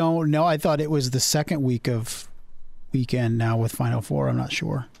 I don't know. I thought it was the second week of weekend now with Final Four. I'm not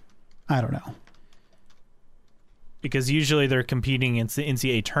sure. I don't know. Because usually they're competing in the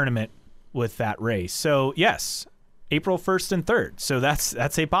NCAA tournament with that race. So, yes, April 1st and 3rd. So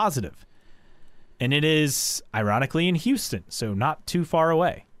that's a positive. And it is, ironically, in Houston, so not too far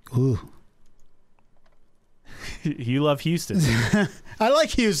away. Ooh. You love Houston. I like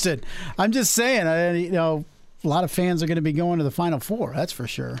Houston. I'm just saying, a lot of fans are going to be going to the Final Four, that's for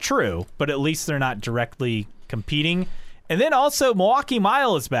sure. True, but at least they're not directly competing. And then also Milwaukee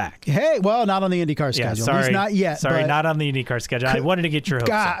Mile is back. Hey, well, not on the IndyCar schedule. Yeah, sorry. He's not yet. Sorry, not on the IndyCar schedule. I wanted to get your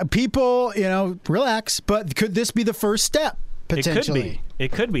hopes up. People, relax. But could this be the first step, potentially?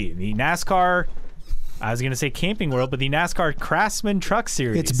 It could be. The NASCAR, I was going to say Camping World, but the NASCAR Craftsman Truck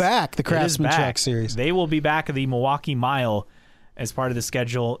Series. It's back, the Craftsman Truck Series. They will be back at the Milwaukee Mile as part of the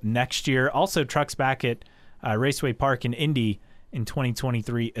schedule next year. Also, trucks back at Raceway Park in Indy in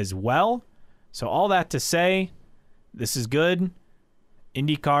 2023 as well. So all that to say, this is good.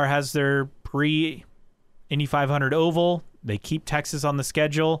 IndyCar has their pre-Indy 500 oval. They keep Texas on the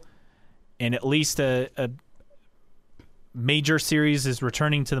schedule. And at least a major series is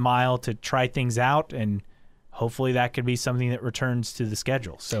returning to the mile to try things out. And hopefully that could be something that returns to the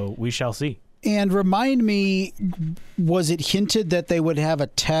schedule. So we shall see. And remind me, was it hinted that they would have a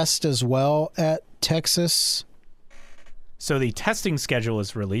test as well at Texas? So the testing schedule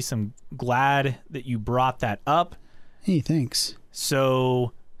is released. I'm glad that you brought that up. Hey, thanks.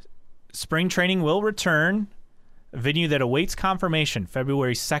 So spring training will return. A venue that awaits confirmation,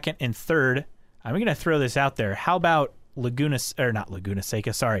 February 2nd and 3rd. I'm going to throw this out there. How about not Laguna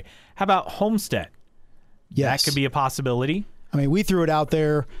Seca, sorry. How about Homestead? Yes. That could be a possibility. I mean, we threw it out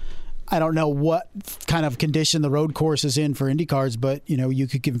there. I don't know what kind of condition the road course is in for IndyCars, but, you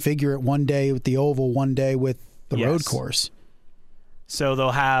could configure it one day with the oval, one day with the road course. So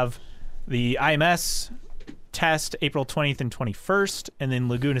they'll have the IMS test April 20th and 21st, and then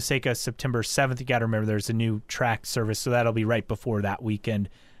Laguna Seca September 7th. You got to remember there's a new track service, so that'll be right before that weekend,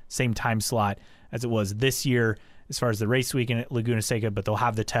 same time slot as it was this year as far as the race weekend at Laguna Seca, but they'll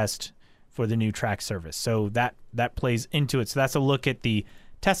have the test for the new track service. So that plays into it. So that's a look at the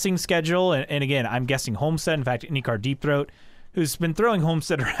testing schedule, and again, I'm guessing Homestead, in fact, IndyCar Deep Throat, who's been throwing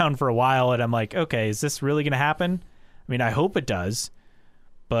Homestead around for a while, and I'm like, okay, is this really going to happen? I mean, I hope it does,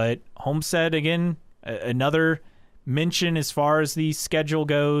 but Homestead, again, another mention as far as the schedule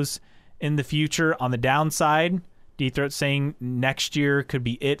goes in the future. On the downside, Deep Throat saying next year could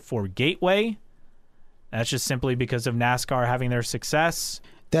be it for Gateway. That's just simply because of NASCAR having their success.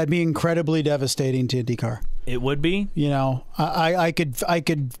 That'd be incredibly devastating to IndyCar. It would be. You know, I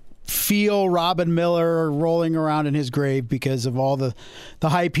could feel Robin Miller rolling around in his grave because of all the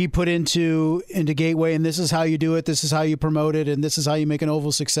hype he put into Gateway, and this is how you do it, this is how you promote it, and this is how you make an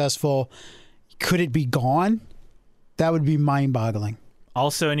oval successful. Could it be gone? That would be mind-boggling.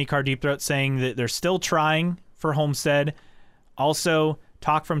 Also, IndyCar Deep Throat saying that they're still trying for Homestead. Also,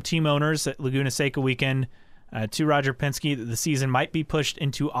 talk from team owners at Laguna Seca weekend to Roger Penske that the season might be pushed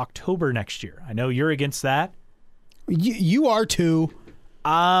into October next year. I know you're against that. You are too.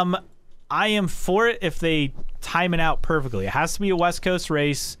 I am for it if they time it out perfectly. It has to be a West Coast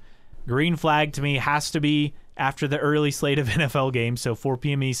race. Green flag to me has to be after the early slate of NFL games, so 4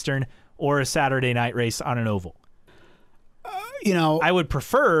 p.m. Eastern, or a Saturday night race on an oval. You know, I would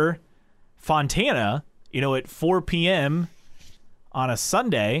prefer Fontana, at 4 p.m. on a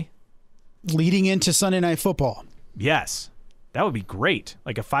Sunday. Leading into Sunday Night Football. Yes. That would be great.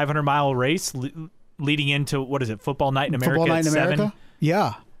 Like a 500-mile race leading into, what is it, Football Night in America Football Night in America? 7?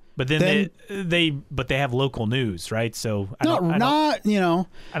 Yeah. But then they have local news, right? So I don't know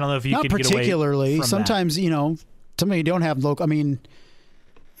if you not could particularly. Get away from sometimes, that. Somebody don't have local. I mean,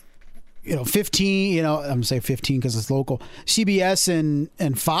 15. I'm gonna say 15 because it's local. CBS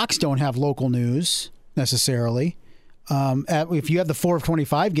and Fox don't have local news necessarily. If you have the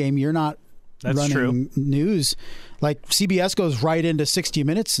 4:25 game, you're not running news. Like CBS goes right into 60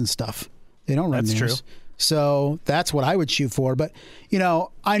 Minutes and stuff. They don't run news. That's true. So that's what I would shoot for. But,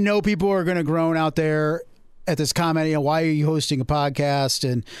 I know people are going to groan out there at this comment, why are you hosting a podcast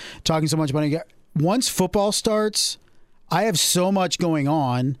and talking so much about it? Once football starts, I have so much going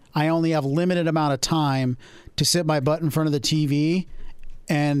on. I only have a limited amount of time to sit my butt in front of the TV.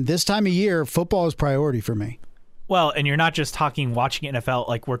 And this time of year, football is priority for me. Well, and you're not just watching NFL,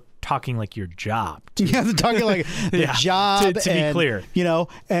 like we're talking like your job. Yeah, they're talking like the job. To be clear.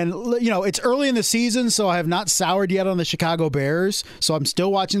 It's early in the season, so I have not soured yet on the Chicago Bears. So I'm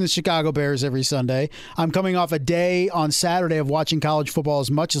still watching the Chicago Bears every Sunday. I'm coming off a day on Saturday of watching college football as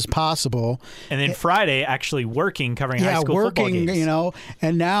much as possible. And then Friday, actually working, covering high school football games.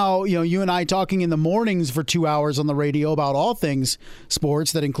 And now, you and I talking in the mornings for 2 hours on the radio about all things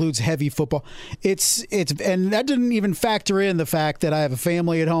sports. That includes heavy football. And that didn't even factor in the fact that I have a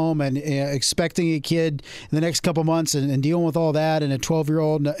family at home and expecting a kid in the next couple months and dealing with all that and a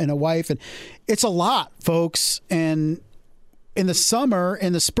 12-year-old and a wife. And it's a lot, folks. And in the summer,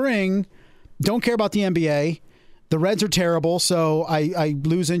 in the spring, don't care about the NBA. The Reds are terrible, so I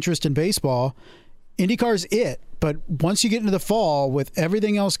lose interest in baseball. IndyCar's it. But once you get into the fall with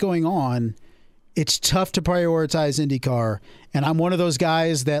everything else going on, it's tough to prioritize IndyCar. And I'm one of those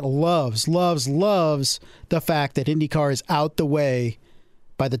guys that loves the fact that IndyCar is out the way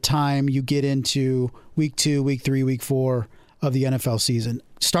by the time you get into week 2, week 3, week 4 of the NFL season.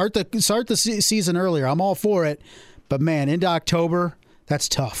 Start the season earlier. I'm all for it. But, man, into October, that's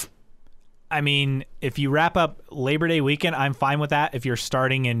tough. I mean, if you wrap up Labor Day weekend, I'm fine with that if you're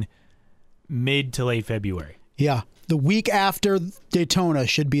starting in mid to late February. Yeah. The week after Daytona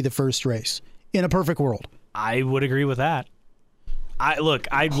should be the first race. In a perfect world. I would agree with that.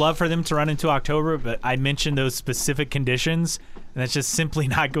 I'd love for them to run into October, but I mentioned those specific conditions, and that's just simply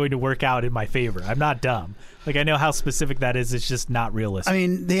not going to work out in my favor. I'm not dumb. I know how specific that is. It's just not realistic. I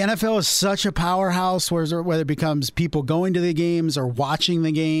mean, the NFL is such a powerhouse, whether it becomes people going to the games or watching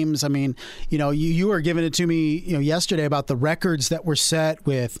the games. I mean, you were giving it to me, yesterday about the records that were set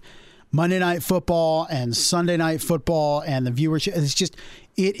with Monday Night Football and Sunday Night Football and the viewership.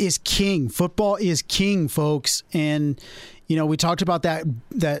 It is king. Football is king, folks. And, we talked about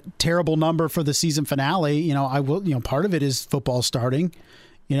that terrible number for the season finale. Part of it is football starting,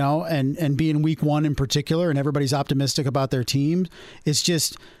 and being week 1 in particular, and everybody's optimistic about their team. It's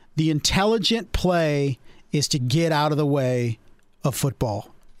just the intelligent play is to get out of the way of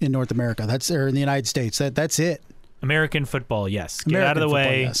football in North America. Or in the United States. That's it. American football, yes. Get out of the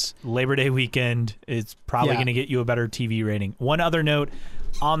way. Yes. Labor Day weekend is probably going to get you a better TV rating. One other note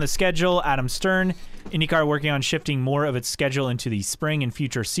on the schedule, Adam Stern, IndyCar working on shifting more of its schedule into the spring and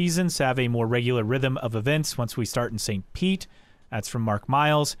future seasons to have a more regular rhythm of events once we start in St. Pete. That's from Mark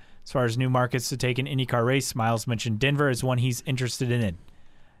Miles. As far as new markets to take an IndyCar race, Miles mentioned Denver as one he's interested in.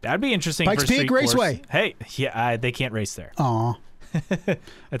 That'd be interesting Pikes for Street Peak Course. Raceway. Hey, yeah, they can't race there. Aw.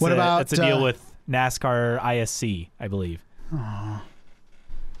 That's a deal with NASCAR ISC, I believe.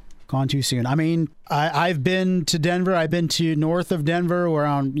 Gone too soon. I mean, I've been to Denver. I've been to north of Denver,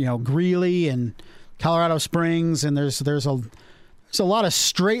 around Greeley and Colorado Springs, and there's a lot of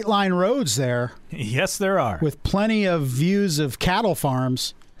straight line roads there. Yes, there are, with plenty of views of cattle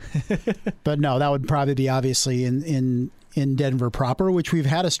farms. But no, that would probably be obviously in Denver proper, which we've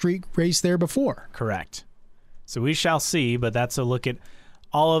had a street race there before. Correct. So we shall see, but that's a look at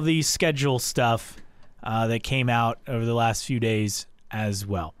all of the schedule stuff that came out over the last few days as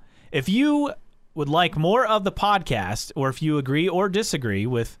well. If you would like more of the podcast, or if you agree or disagree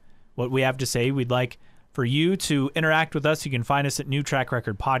with what we have to say, we'd like for you to interact with us. You can find us at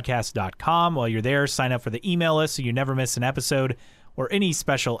newtrackrecordpodcast.com. While you're there, sign up for the email list so you never miss an episode or any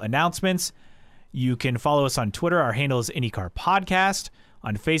special announcements. You can follow us on Twitter. Our handle is IndyCar Podcast.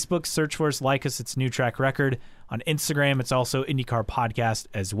 On Facebook, search for us, like us. It's New Track Record. On Instagram, it's also IndyCar Podcast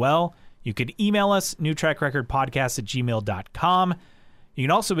as well. You could email us, newtrackrepodpodcast@gmail.com. You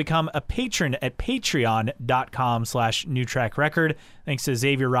can also become a patron at patreon.com/newtrackrecord. Thanks to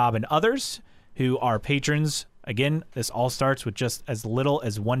Xavier, Rob, and others who are patrons. Again, this all starts with just as little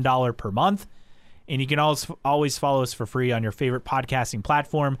as $1 per month. And you can always follow us for free on your favorite podcasting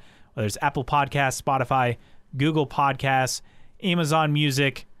platform, whether it's Apple Podcasts, Spotify, Google Podcasts, Amazon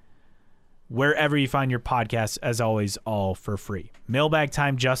Music, wherever you find your podcasts, as always, all for free. Mailbag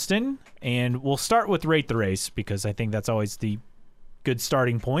time, Justin. And we'll start with Rate the Race because I think that's always the good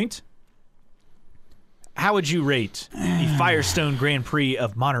starting point. How would you rate the Firestone Grand Prix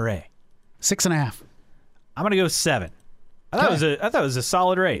of Monterey? 6.5. I'm going to go 7. I thought it was a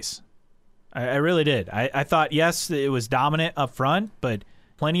solid race. I really did. I thought, yes, it was dominant up front, but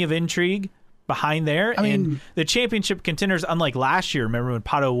plenty of intrigue behind there. And the championship contenders, unlike last year, remember when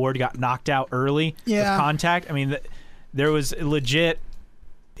Pato O'Ward got knocked out early with contact? I mean, there was legit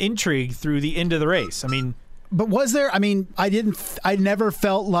intrigue through the end of the race. I mean, but was there? I mean, I never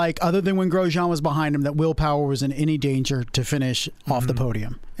felt like, other than when Grosjean was behind him, that Will Power was in any danger to finish off the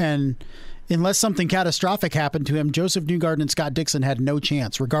podium. And unless something catastrophic happened to him, Joseph Newgarden and Scott Dixon had no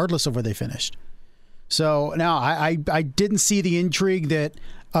chance, regardless of where they finished. So now I didn't see the intrigue that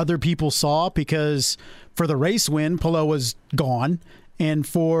other people saw, because for the race win, Palou was gone. And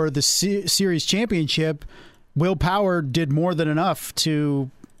for the series championship, Will Power did more than enough to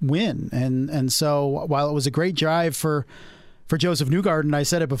win. And so while it was a great drive for Joseph Newgarden, I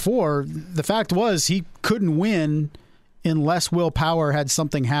said it before, the fact was he couldn't win unless Will Power had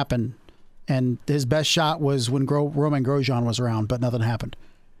something happen. And his best shot was when Romain Grosjean was around, but nothing happened.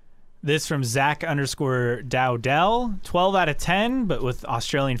 This from Zach_Dowdell, 12 out of 10, but with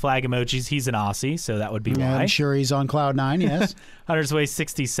Australian flag emojis. He's an Aussie, so that would be why. I'm sure he's on cloud 9, yes. Hunter's Way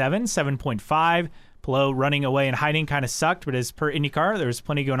 67, 7.5. Palou running away and hiding kind of sucked, but as per IndyCar, there was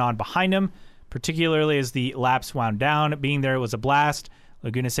plenty going on behind him, particularly as the laps wound down. Being there was a blast.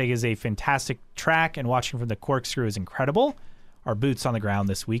 Laguna Seca is a fantastic track, and watching from the corkscrew is incredible. Our boots on the ground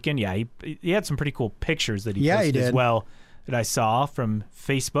this weekend. Yeah, he had some pretty cool pictures that he posted as well that I saw from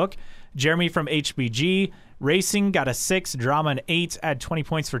Facebook. Jeremy from HBG Racing got a 6, drama an 8, add 20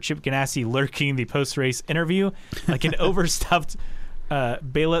 points for Chip Ganassi lurking the post-race interview like an overstuffed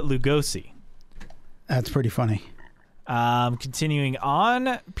Bela Lugosi. That's pretty funny. Continuing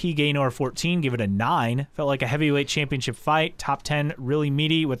on, P. Gaynor 14, give it a 9. Felt like a heavyweight championship fight. Top 10, really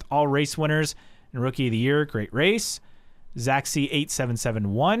meaty with all race winners. And Rookie of the Year, great race. Zaxi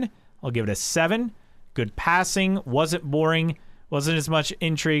 8771, I'll give it a 7. Good passing, wasn't boring, wasn't as much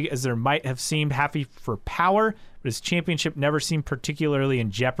intrigue as there might have seemed. Happy for Power, but his championship never seemed particularly in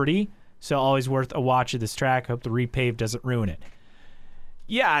jeopardy. So always worth a watch of this track. Hope the repave doesn't ruin it.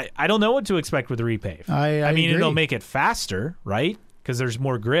 Yeah, I don't know what to expect with the repave. I mean, agree. It'll make it faster, right? Because there's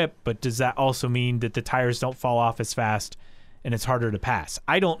more grip, but does that also mean that the tires don't fall off as fast and it's harder to pass?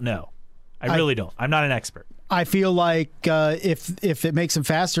 I don't know. I really don't. I'm not an expert. I feel like if it makes him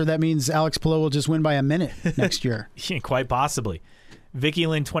faster, that means Alex Palou will just win by a minute next year. Yeah, quite possibly. Vicky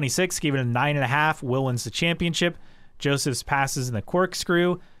Lynn 26 gave it a 9.5. Will wins the championship. Joseph's passes in the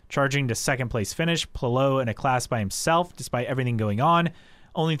corkscrew, charging to second place finish. Palou in a class by himself, despite everything going on.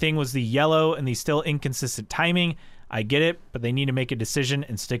 Only thing was the yellow and the still inconsistent timing. I get it, but they need to make a decision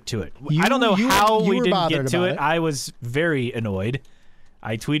and stick to it. I don't know how we didn't get to it. I was very annoyed.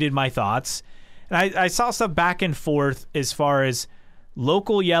 I tweeted my thoughts. And I saw stuff back and forth as far as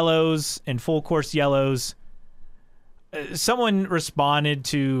local yellows and full course yellows. Someone responded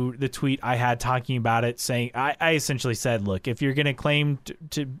to the tweet I had talking about it, saying, I essentially said, look, if you're going to claim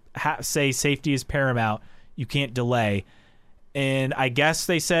to say safety is paramount, you can't delay. And I guess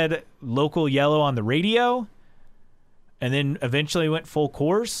they said local yellow on the radio and then eventually went full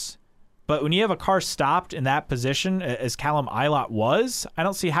course. But when you have a car stopped in that position, as Callum Ilott was, I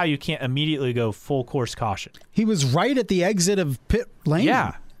don't see how you can't immediately go full course caution. He was right at the exit of pit lane.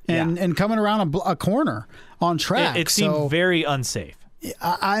 Yeah. And coming around a corner on track. It seemed very unsafe.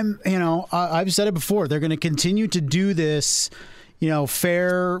 I've said it before. They're going to continue to do this.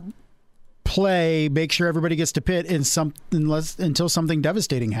 fair play, make sure everybody gets to pit until something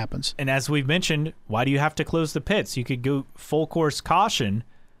devastating happens. And as we've mentioned, why do you have to close the pits? You could go full course caution,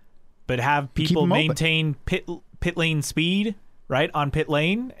 but have people maintain pit lane speed, right, on pit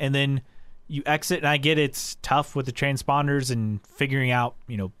lane, and then you exit. And I get it's tough with the transponders and figuring out,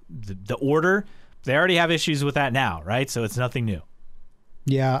 the order. They already have issues with that now, right? So it's nothing new.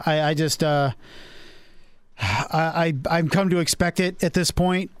 Yeah, I just I've come to expect it at this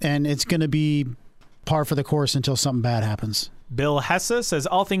point, and it's going to be par for the course until something bad happens. Bill Hesse says,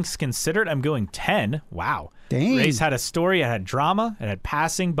 all things considered, I'm going 10. Wow. Dang. Race had a story. It had drama. It had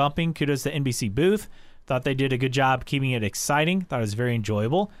passing, bumping. Kudos to NBC Booth. Thought they did a good job keeping it exciting. Thought it was very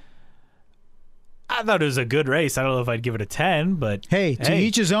enjoyable. I thought it was a good race. I don't know if I'd give it a 10, but hey, to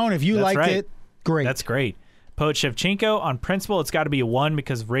each his own. If you liked it, great. That's great. Poet Shevchenko, on principle, it's got to be a 1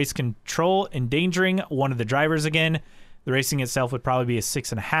 because of race control endangering one of the drivers again. The racing itself would probably be a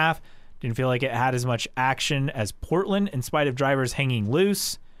 6.5. Didn't feel like it had as much action as Portland in spite of drivers hanging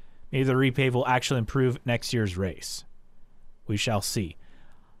loose. Maybe the repave will actually improve next year's race. We shall see.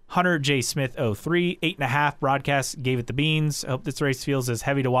 Hunter J. Smith 03, 8.5. Broadcast gave it the beans. I hope this race feels as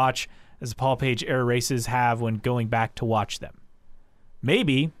heavy to watch as the Paul Page era races have when going back to watch them.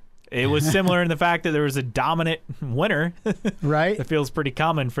 Maybe. It was similar in the fact that there was a dominant winner. Right. That feels pretty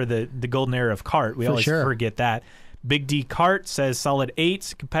common for the golden era of kart. We always forget that. Big D Kart says solid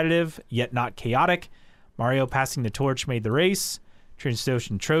 8, competitive, yet not chaotic. Mario passing the torch made the race.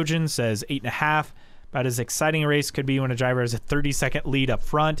 Transocean Trojan says 8.5. About as exciting a race could be when a driver has a 30-second lead up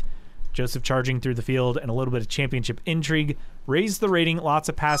front. Joseph charging through the field and a little bit of championship intrigue. Raised the rating, lots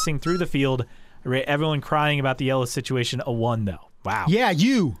of passing through the field. I rate everyone crying about the yellow situation a 1, though. Wow. Yeah,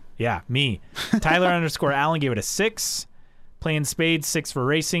 you. Yeah, me. Tyler _Allen gave it a 6. Playing Spades, 6 for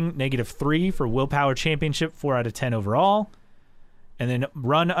racing, -3 for Willpower Championship, 4 out of 10 overall. And then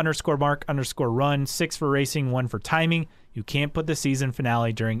Run _Mark_Run, 6 for racing, 1 for timing. You can't put the season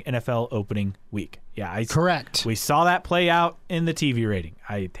finale during NFL opening week. Yeah, correct. We saw that play out in the TV rating.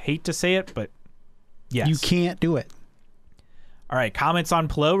 I hate to say it, but yes. You can't do it. All right, comments on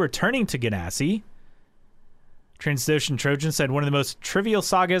Pelot returning to Ganassi. Transocean Trojan said, one of the most trivial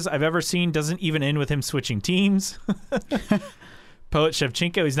sagas I've ever seen doesn't even end with him switching teams. Poet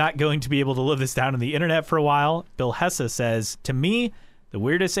Shevchenko, he's not going to be able to live this down on the internet for a while. Bill Hesse says, to me, the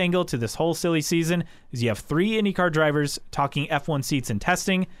weirdest angle to this whole silly season is you have 3 IndyCar drivers talking F1 seats and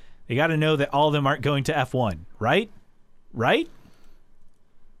testing. They got to know that all of them aren't going to F1, right? Right?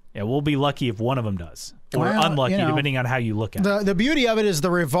 Yeah, we'll be lucky if one of them does. Or unlucky, depending on how you look at it. The beauty of it is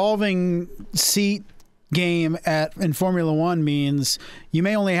the revolving seat game in Formula One means you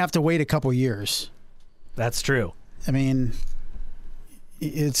may only have to wait a couple years. That's true. I mean,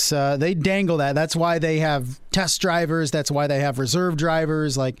 it's they dangle that. That's why they have test drivers. That's why they have reserve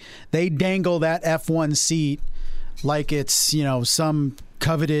drivers. Like, they dangle that F1 seat like it's, some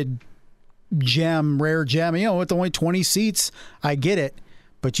coveted rare gem. With only 20 seats, I get it.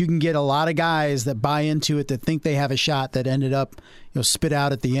 But you can get a lot of guys that buy into it, that think they have a shot, that ended up, spit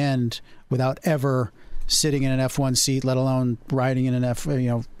out at the end without ever sitting in an F1 seat, let alone riding in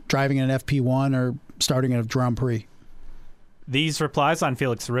an driving in an FP1 or starting in a Grand Prix. These replies on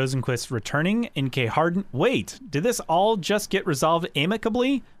Felix Rosenquist returning. NK Harden. Wait, did this all just get resolved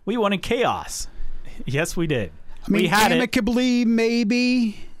amicably? We wanted chaos. Yes, we did. I mean, we had amicably,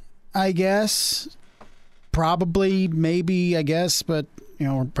 maybe, I guess. Probably, maybe, I guess. But,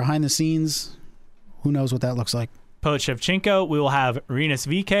 behind the scenes, who knows what that looks like. Poet Shevchenko, we will have Rinus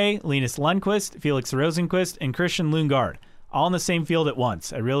VK, Linus Lundqvist, Felix Rosenquist, and Christian Lundgaard all in the same field at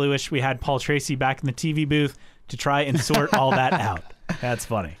once. I really wish we had Paul Tracy back in the TV booth to try and sort all that out. That's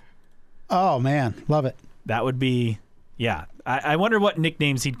funny. Oh, man. Love it. That would be, yeah. I wonder what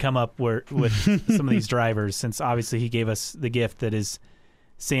nicknames he'd come up with some of these drivers, since obviously he gave us the gift that is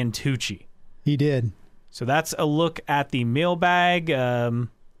Santucci. He did. So that's a look at the mailbag.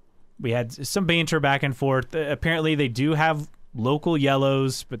 We had some banter back and forth. Apparently, they do have local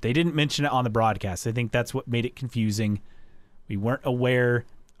yellows, but they didn't mention it on the broadcast. I think that's what made it confusing. We weren't aware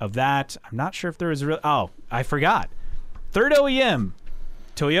of that. I'm not sure if there was Oh, I forgot. Third OEM.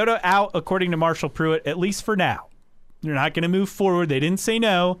 Toyota out, according to Marshall Pruitt, at least for now. They're not going to move forward. They didn't say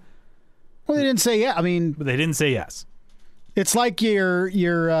no. Well, they didn't say yeah. I mean, but they didn't say yes. It's like your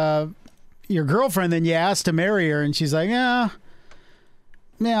girlfriend, then you asked to marry her, and she's like, yeah,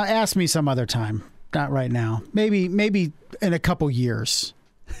 ask me some other time. Not right now. Maybe in a couple years.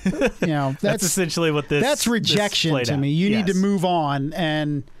 That's essentially what this. That's rejection to me. You need to move on,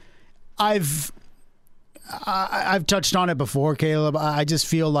 and I've touched on it before, Caleb. I just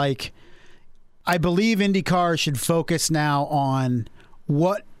feel like I believe IndyCar should focus now on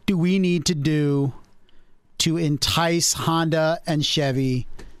what do we need to do to entice Honda and Chevy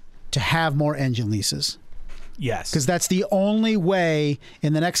to have more engine leases. Yes. Because that's the only way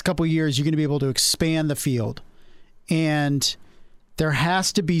in the next couple of years you're going to be able to expand the field. And there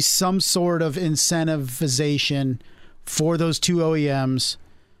has to be some sort of incentivization for those two OEMs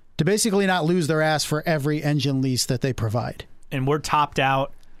to basically not lose their ass for every engine lease that they provide. And we're topped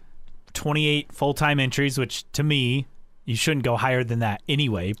out 28 full-time entries, which to me, you shouldn't go higher than that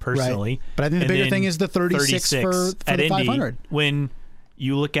anyway, personally. Right. But I think the bigger thing is the 36 for the 500. When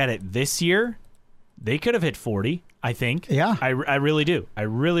you look at it this year, they could have hit 40, I think. Yeah. I really do. I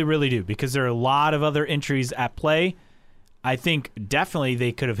really, really do. Because there are a lot of other entries at play. I think definitely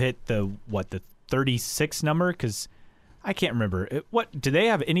they could have hit the 36 number? Because I can't remember. Do they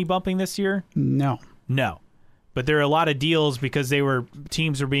have any bumping this year? No. But there are a lot of deals because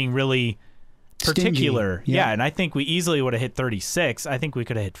teams were being really particular. Yeah, and I think we easily would have hit 36. I think we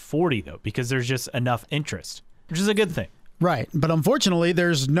could have hit 40, though, because there's just enough interest, which is a good thing. Right. But unfortunately,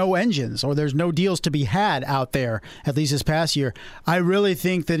 there's no engines or there's no deals to be had out there, at least this past year. I really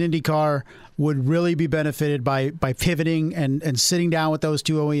think that IndyCar would really be benefited by pivoting and sitting down with those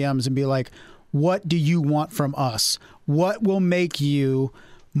two OEMs and be like, what do you want from us? What will make you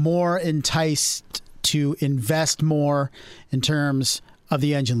more enticed to invest more in terms of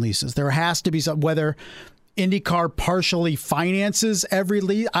the engine leases? There has to be some, whether IndyCar partially finances every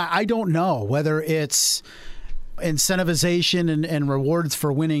lease, I don't know. Whether it's incentivization and rewards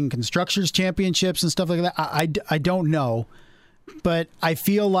for winning constructors championships and stuff like that, I don't know. But I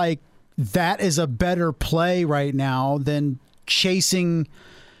feel like that is a better play right now than chasing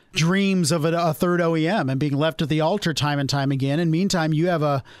dreams of a third OEM and being left at the altar time and time again. And meantime, you have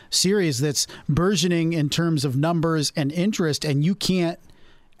a series that's burgeoning in terms of numbers and interest, and you can't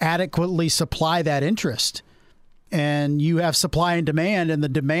adequately supply that interest. And you have supply and demand, and the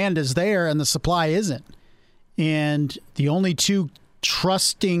demand is there and the supply isn't. And the only two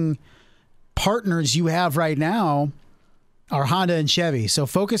trusting partners you have right now are Honda and Chevy. So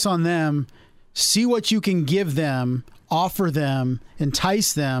focus on them, see what you can give them, offer them,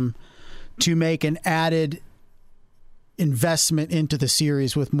 entice them to make an added investment into the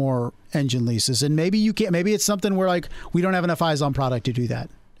series with more engine leases. And maybe you can't, maybe it's something where like we don't have enough eyes on product to do that.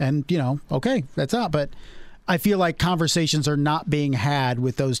 And okay, that's out. But I feel like conversations are not being had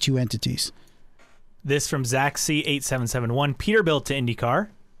with those two entities. This from Zach C8771. Peterbilt to IndyCar.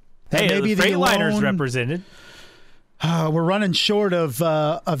 That hey, the Freightliner's represented. We're running short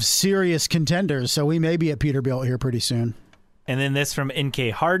of serious contenders, so we may be at Peterbilt here pretty soon. And then this from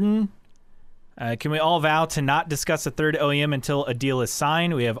NK Harden. Can we all vow to not discuss a third OEM until a deal is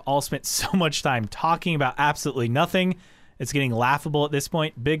signed? We have all spent so much time talking about absolutely nothing. It's getting laughable at this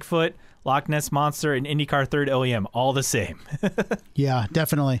point. Bigfoot, Loch Ness Monster, and IndyCar third OEM, all the same. Yeah,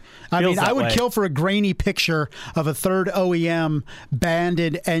 definitely. I mean, I would kill for a grainy picture of a third OEM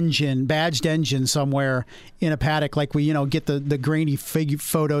badged engine somewhere in a paddock, like we, get the grainy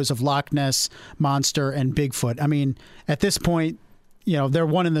photos of Loch Ness Monster and Bigfoot. I mean, at this point, they're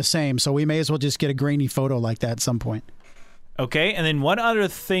one and the same, so we may as well just get a grainy photo like that at some point. Okay, and then one other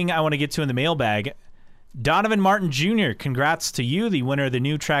thing I want to get to in the mailbag. Donovan Martin Jr., congrats to you, the winner of the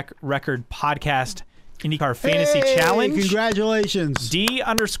New Track Record Podcast IndyCar Fantasy Challenge. Congratulations.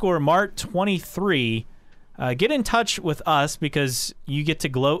 D_Mart23. Get in touch with us because you get to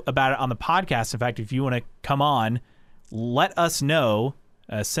gloat about it on the podcast. In fact, if you want to come on, let us know.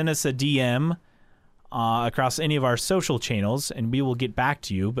 Send us a DM across any of our social channels, and we will get back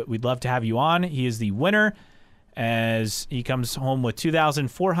to you. But we'd love to have you on. He is the winner, as he comes home with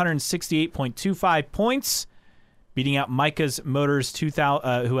 2,468.25 points, beating out Micah's Motors, who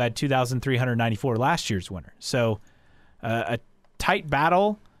had 2,394 last year's winner. So a tight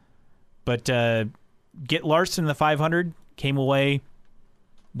battle, but Get Larson in the 500 came away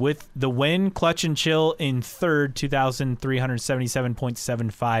with the win. Clutch and Chill in third,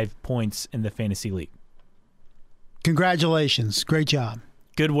 2,377.75 points in the Fantasy League. Congratulations. Great job.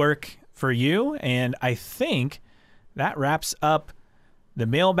 Good work for you, and I think that wraps up the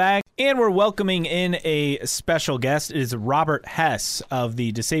mailbag. And we're welcoming in a special guest. It is Robert Hess of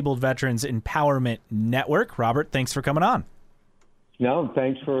the Disabled Veterans Empowerment Network. Robert, thanks for coming on. No,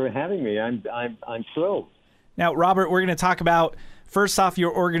 thanks for having me. I'm thrilled. Now, Robert, we're going to talk about, first off,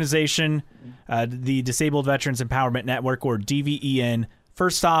 your organization, the Disabled Veterans Empowerment Network, or DVEN.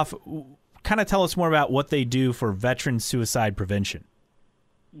 First off, kind of tell us more about what they do for veteran suicide prevention.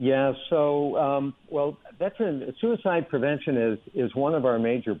 Yeah, so, veteran suicide prevention is one of our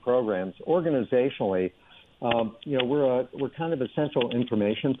major programs. Organizationally, we're kind of a central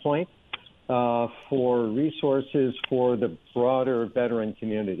information point for resources for the broader veteran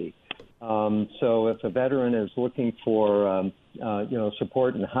community. So if a veteran is looking for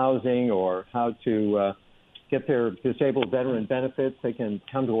support in housing or how to get their disabled veteran benefits, they can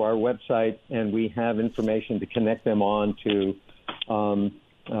come to our website, and we have information to connect them on to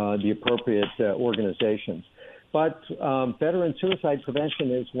the appropriate organizations. But veteran suicide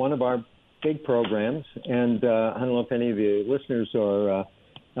prevention is one of our big programs, and I don't know if any of the listeners are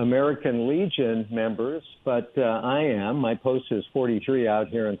American Legion members, but I am. My post is 43 out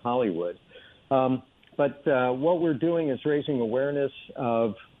here in Hollywood. But what we're doing is raising awareness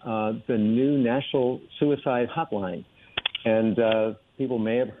of the new National Suicide Hotline. And people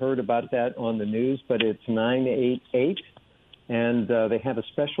may have heard about that on the news, but it's 988. And they have a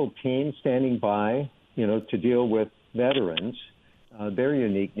special team standing by, to deal with veterans, their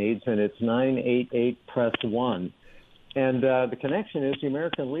unique needs. And it's 988 press 1. And the connection is the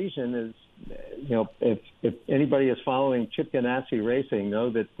American Legion is, if anybody is following Chip Ganassi Racing, know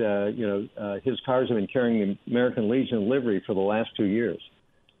that, his cars have been carrying the American Legion livery for the last 2 years.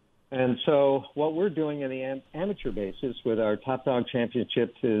 And so what we're doing on the amateur basis with our Top Dog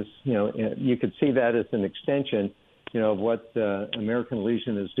Championships is, you could see that as an extension, of what the American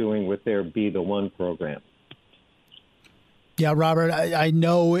Legion is doing with their Be the One program. Yeah, Robert, I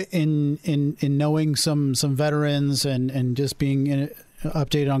know in knowing some veterans and just being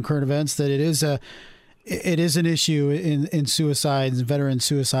updated on current events that it is an issue in suicides, veteran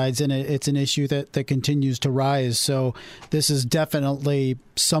suicides, and it's an issue that continues to rise. So this is definitely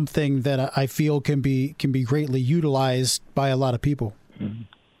something that I feel can be greatly utilized by a lot of people. Mm-hmm.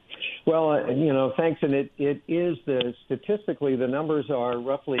 Well, thanks. And it is statistically, the numbers are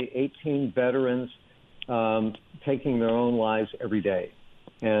roughly 18 veterans taking their own lives every day.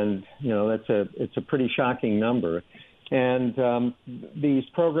 And, it's a pretty shocking number. And these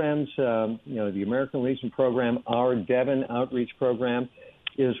programs, the American Legion program, our Devon outreach program,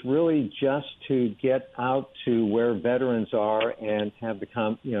 is really just to get out to where veterans are and have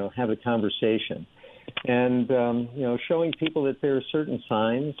the conversation. And, showing people that there are certain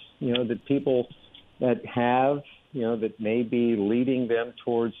signs, that people that have, that may be leading them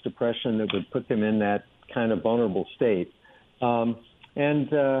towards depression that would put them in that kind of vulnerable state. And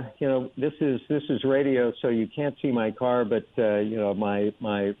this is radio, so you can't see my car, but my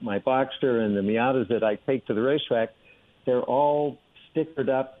Boxster and the Miatas that I take to the racetrack, they're all stickered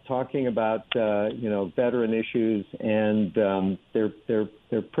up talking about veteran issues, and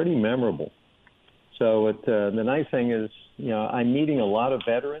they're pretty memorable. So the nice thing is, I'm meeting a lot of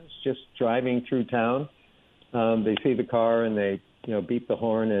veterans just driving through town. They see the car and they beep the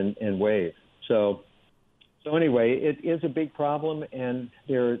horn and wave. So anyway, it is a big problem, and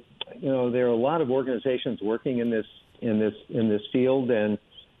there are a lot of organizations working in this field, and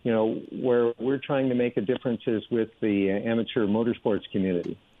where we're trying to make a difference is with the amateur motorsports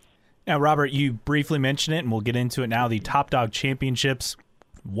community. Now, Robert, you briefly mentioned it, and we'll get into it now. The Top Dog Championships.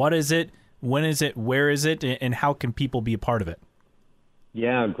 What is it? When is it? Where is it? And how can people be a part of it?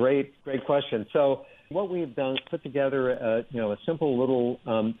 Yeah, great question. So what we've done is put together a simple little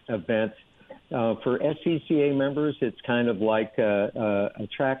event. For SCCA members, it's kind of like a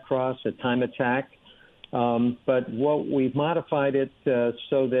track cross, a time attack. But what we've modified it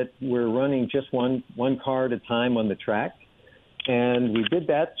so that we're running just one car at a time on the track. And we did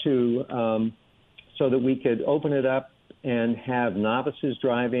that so that we could open it up and have novices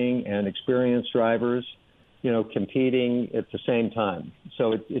driving and experienced drivers, competing at the same time.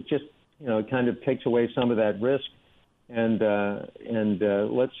 So it just, it kind of takes away some of that risk and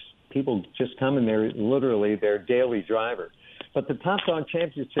lets people just come in there, literally their daily driver. But the Top Dog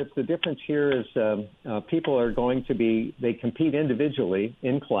Championships, the difference here is people are going to they compete individually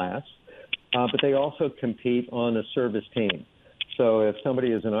in class, but they also compete on a service team. So if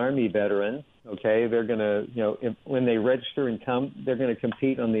somebody is an Army veteran, okay, they're going to, when they register and come, they're going to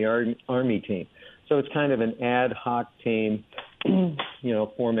compete on the Army team. So it's kind of an ad hoc team,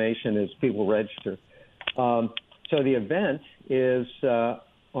 formation as people register. So the event is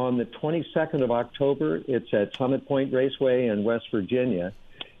on the 22nd of October. It's at Summit Point Raceway in West Virginia.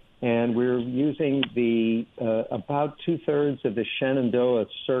 And we're using about 2/3 of the Shenandoah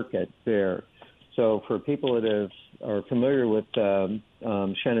circuit there. So for people that are familiar with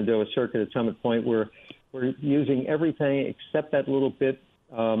Shenandoah circuit at Summit Point, we're using everything except that little bit,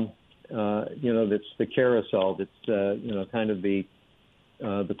 that's the carousel. That's kind of the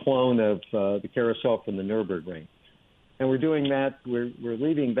clone of the carousel from the Nürburgring. And we're doing that. We're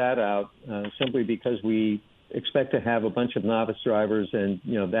leaving that out simply because we expect to have a bunch of novice drivers, and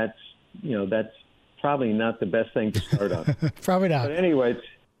that's probably not the best thing to start on. Probably not. But anyway,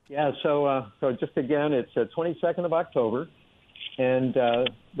 Yeah, so just again, it's 22nd of October, and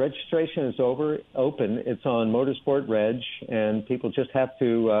registration is open. It's on Motorsport Reg, and people just have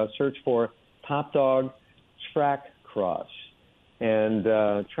to search for Top Dog Track Cross. And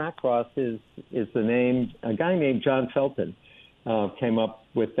Track Cross is the name. A guy named John Felton came up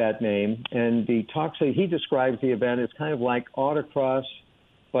with that name, and he describes the event as kind of like autocross,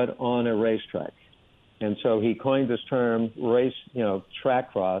 but on a racetrack. And so he coined this term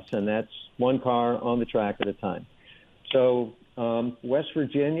track cross, and that's one car on the track at a time. So West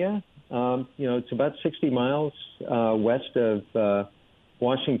Virginia, it's about 60 miles west of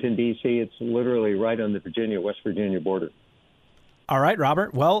Washington, D.C. It's literally right on the West Virginia border. All right,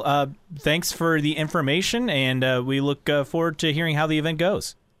 Robert. Well, thanks for the information, and we look forward to hearing how the event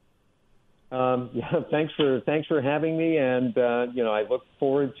goes. Thanks for having me, and I look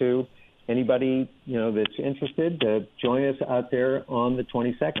forward to anybody that's interested to join us out there on the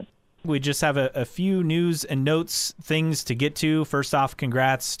 22nd. We just have a few news and notes things to get to. First off,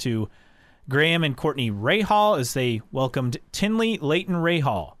 congrats to Graham and Courtney Rahal as they welcomed Tinley Leighton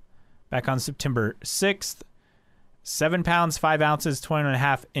Rahal back on September 6th. 7 pounds, 5 ounces,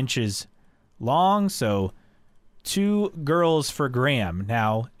 20.5 inches long. So 2 girls for Graham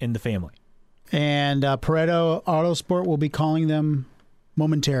now in the family. And Pareto Autosport will be calling them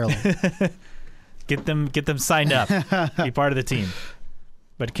momentarily. Get them signed up. Be part of the team.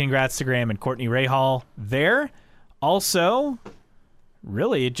 But congrats to Graham and Courtney Rahal there. Also,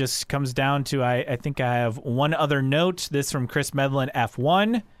 really, it just comes down to, I think I have one other note. This from Chris Medlin,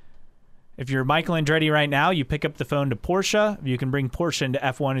 F1. If you're Michael Andretti right now, you pick up the phone to Porsche. If you can bring Porsche into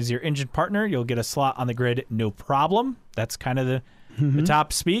F1 as your engine partner, you'll get a slot on the grid, no problem. That's kind of the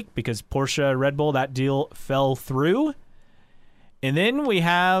top speak, because Porsche, Red Bull, that deal fell through. And then we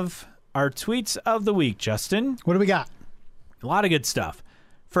have our tweets of the week, Justin. What do we got? A lot of good stuff.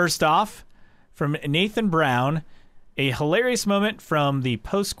 First off, from Nathan Brown, a hilarious moment from the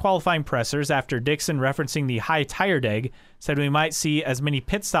post-qualifying pressers after Dixon, referencing the high tire deg, said we might see as many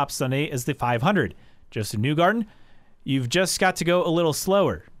pit stops Sunday as the 500. Joseph Newgarden, you've just got to go a little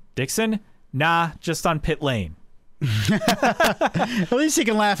slower. Dixon, nah, just on pit lane. At least you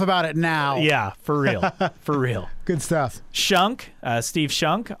can laugh about it now. Yeah, for real. For real. Good stuff. Shunk, Steve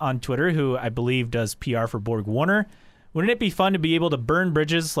Shunk on Twitter, who I believe does PR for Borg Warner. Wouldn't it be fun to be able to burn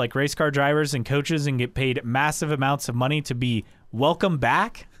bridges like race car drivers and coaches and get paid massive amounts of money to be welcome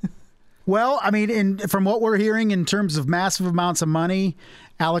back? Well, I mean, from what we're hearing in terms of massive amounts of money,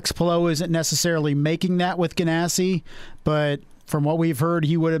 Alex Palou isn't necessarily making that with Ganassi, but from what we've heard,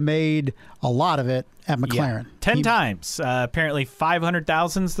 he would have made a lot of it at McLaren. Yeah, 10 times. Apparently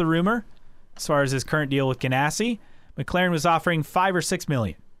 500,000 is the rumor as far as his current deal with Ganassi. McLaren was offering $5 or $6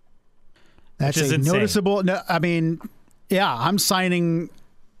 million. That's a noticeable. No, I mean, yeah, I'm signing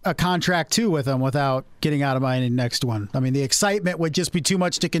a contract too with him without getting out of my next one. I mean, the excitement would just be too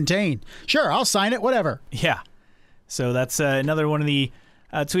much to contain. Sure, I'll sign it, whatever. Yeah. So that's another one of the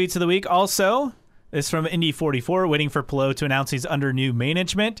tweets of the week. Also, this from Indy 44, waiting for Palou to announce he's under new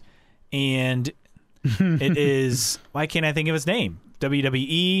management. And it is, why can't I think of his name?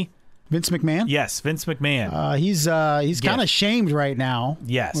 WWE. Vince McMahon? Yes, Vince McMahon. He's kind of shamed right now.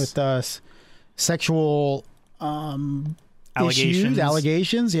 Yes. With sexual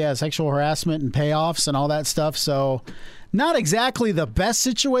allegations. Yeah, sexual harassment and payoffs and all that stuff. So not exactly the best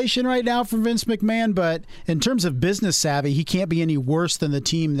situation right now for Vince McMahon, but in terms of business savvy, he can't be any worse than the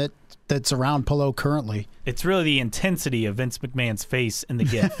team that's around Palou currently. It's really the intensity of Vince McMahon's face in the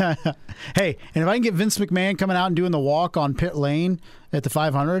GIF. Hey, and if I can get Vince McMahon coming out and doing the walk on pit lane at the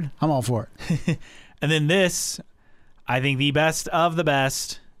 500, I'm all for it. And then this, I think the best of the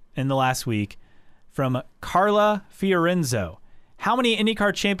best in the last week, from Carla Fiorenzo. How many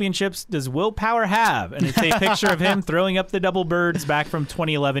IndyCar championships does Will Power have? And it's a picture of him throwing up the double birds back from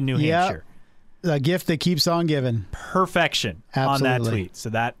 2011 New Hampshire. A gift that keeps on giving. Perfection. Absolutely. On that tweet. So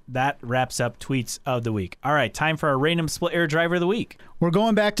that wraps up tweets of the week. All right, time for our random split air driver of the week. We're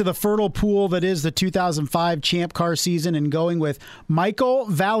going back to the fertile pool that is the 2005 Champ Car season and going with Michael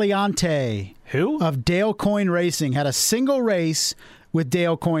Valiante. Who? Of Dale Coyne Racing. Had a single race with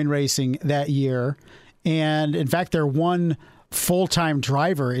Dale Coyne Racing that year. And in fact, their one full-time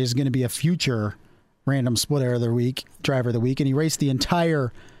driver is going to be a future random split air of the week, driver of the week. And he raced the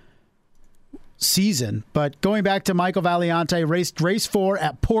entire season. But going back to Michael Valiante, raced race 4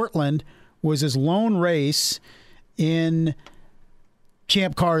 at Portland, was his lone race in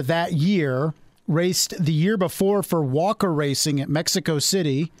Champ Car that year. Raced the year before for Walker Racing at Mexico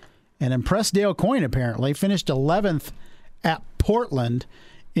City and impressed Dale Coyne apparently. Finished 11th at Portland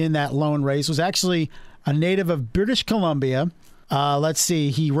in that lone race. Was actually a native of British Columbia. Let's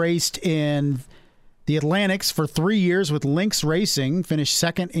see. He raced in the Atlantics for 3 years with Lynx Racing, finished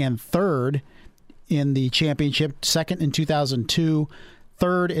second and third in the championship, second in 2002,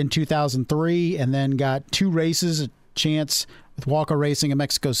 third in 2003, and then got 2 races, a chance with Walker Racing in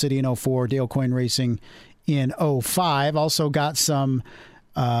Mexico City in 2004, Dale Coyne Racing in 2005. Also got some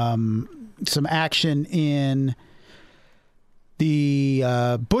action in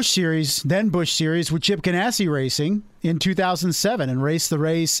the Busch Series with Chip Ganassi Racing in 2007 and raced the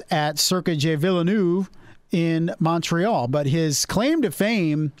race at Circuit de Villeneuve in Montreal. But his claim to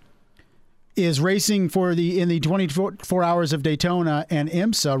fame is racing in the 24 Hours of Daytona and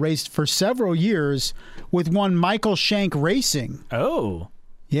IMSA, raced for several years with one Michael Shank Racing. Oh.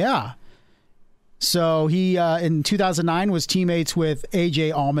 Yeah. So he, in 2009, was teammates with A.J.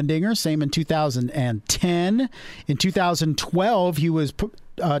 Allmendinger, same in 2010. In 2012, he was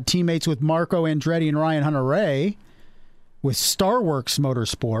teammates with Marco Andretti and Ryan Hunter-Reay with Starworks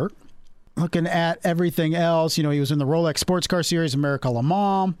Motorsport. Looking at everything else, he was in the Rolex Sports Car Series, America Le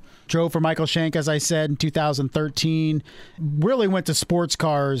Mans, drove for Michael Shank, as I said, in 2013. Really went to sports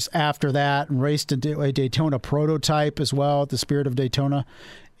cars after that and raced a Daytona prototype as well at the Spirit of Daytona.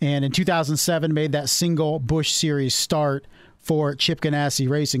 And in 2007, made that single Busch Series start for Chip Ganassi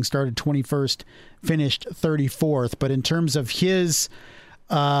Racing, started 21st, finished 34th. But in terms of his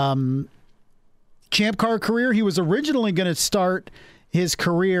Champ Car career, he was originally going to start his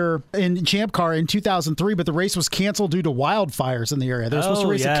career in Champ Car in 2003, but the race was canceled due to wildfires in the area. They were supposed to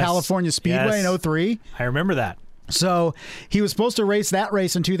race at California Speedway in 2003. I remember that. So he was supposed to race that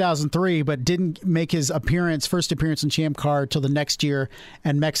race in 2003, but didn't make his first appearance in Champ Car till the next year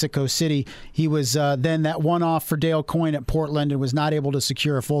in Mexico City. He was then that one-off for Dale Coyne at Portland and was not able to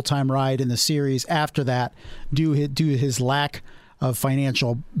secure a full-time ride in the series after that due to his lack of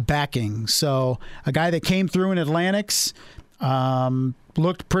financial backing. So a guy that came through in Atlantics,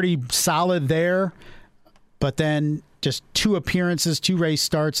 looked pretty solid there, but then just 2 appearances, 2 race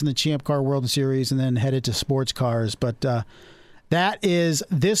starts in the Champ Car World Series, and then headed to sports cars. But that is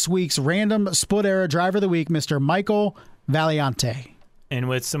this week's Random Split Era Driver of the Week, Mr. Michael Valiante. And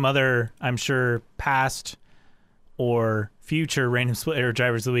with some other, I'm sure, past or future Random Split Era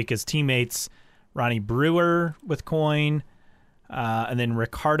Drivers of the Week as teammates, Ronnie Brewer with Coyne, and then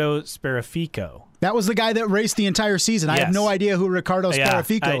Ricardo Sparafico. That was the guy that raced the entire season. Yes. I have no idea who Ricardo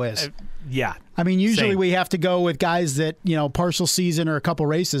Sparafico is. I mean, usually we have to go with guys that, partial season or a couple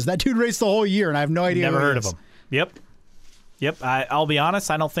races. That dude raced the whole year, and I have no idea Never who heard he is. of him. Yep. I'll be honest,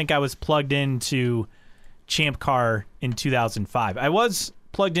 I don't think I was plugged into Champ Car in 2005. I was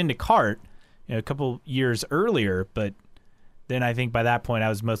plugged into kart a couple years earlier, but then I think by that point I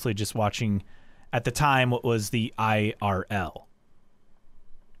was mostly just watching, at the time, what was the IRL.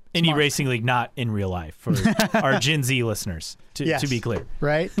 Indy Racing League, not in real life, for our Gen Z listeners, to be clear.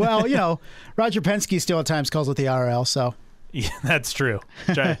 Right. Well, Roger Penske still at times calls it the RL, so. Yeah, that's true.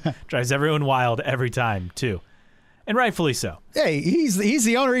 Drives everyone wild every time, too. And rightfully so. Hey, he's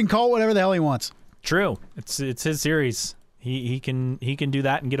the owner. He can call it whatever the hell he wants. True. It's his series. He can do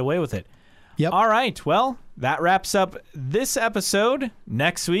that and get away with it. Yep. All right. Well, that wraps up this episode.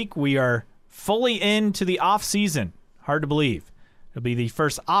 Next week, we are fully into the off-season. Hard to believe. It'll be the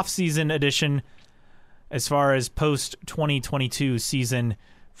first off-season edition as far as post-2022 season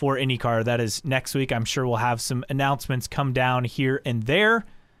for IndyCar. That is next week. I'm sure we'll have some announcements come down here and there, and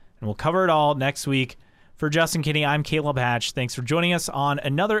we'll cover it all next week. For Justin Kinney, I'm Caleb Hatch. Thanks for joining us on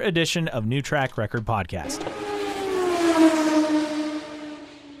another edition of New Track Record Podcast.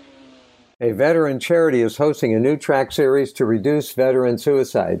 A veteran charity is hosting a new track series to reduce veteran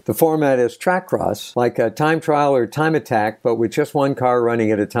suicide. The format is track cross, like a time trial or time attack, but with just one car running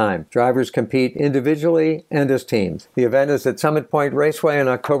at a time. Drivers compete individually and as teams. The event is at Summit Point Raceway on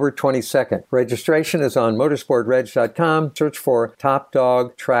October 22nd. Registration is on motorsportreg.com. Search for Top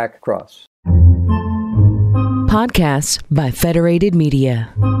Dog Track Cross. Podcasts by Federated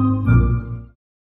Media.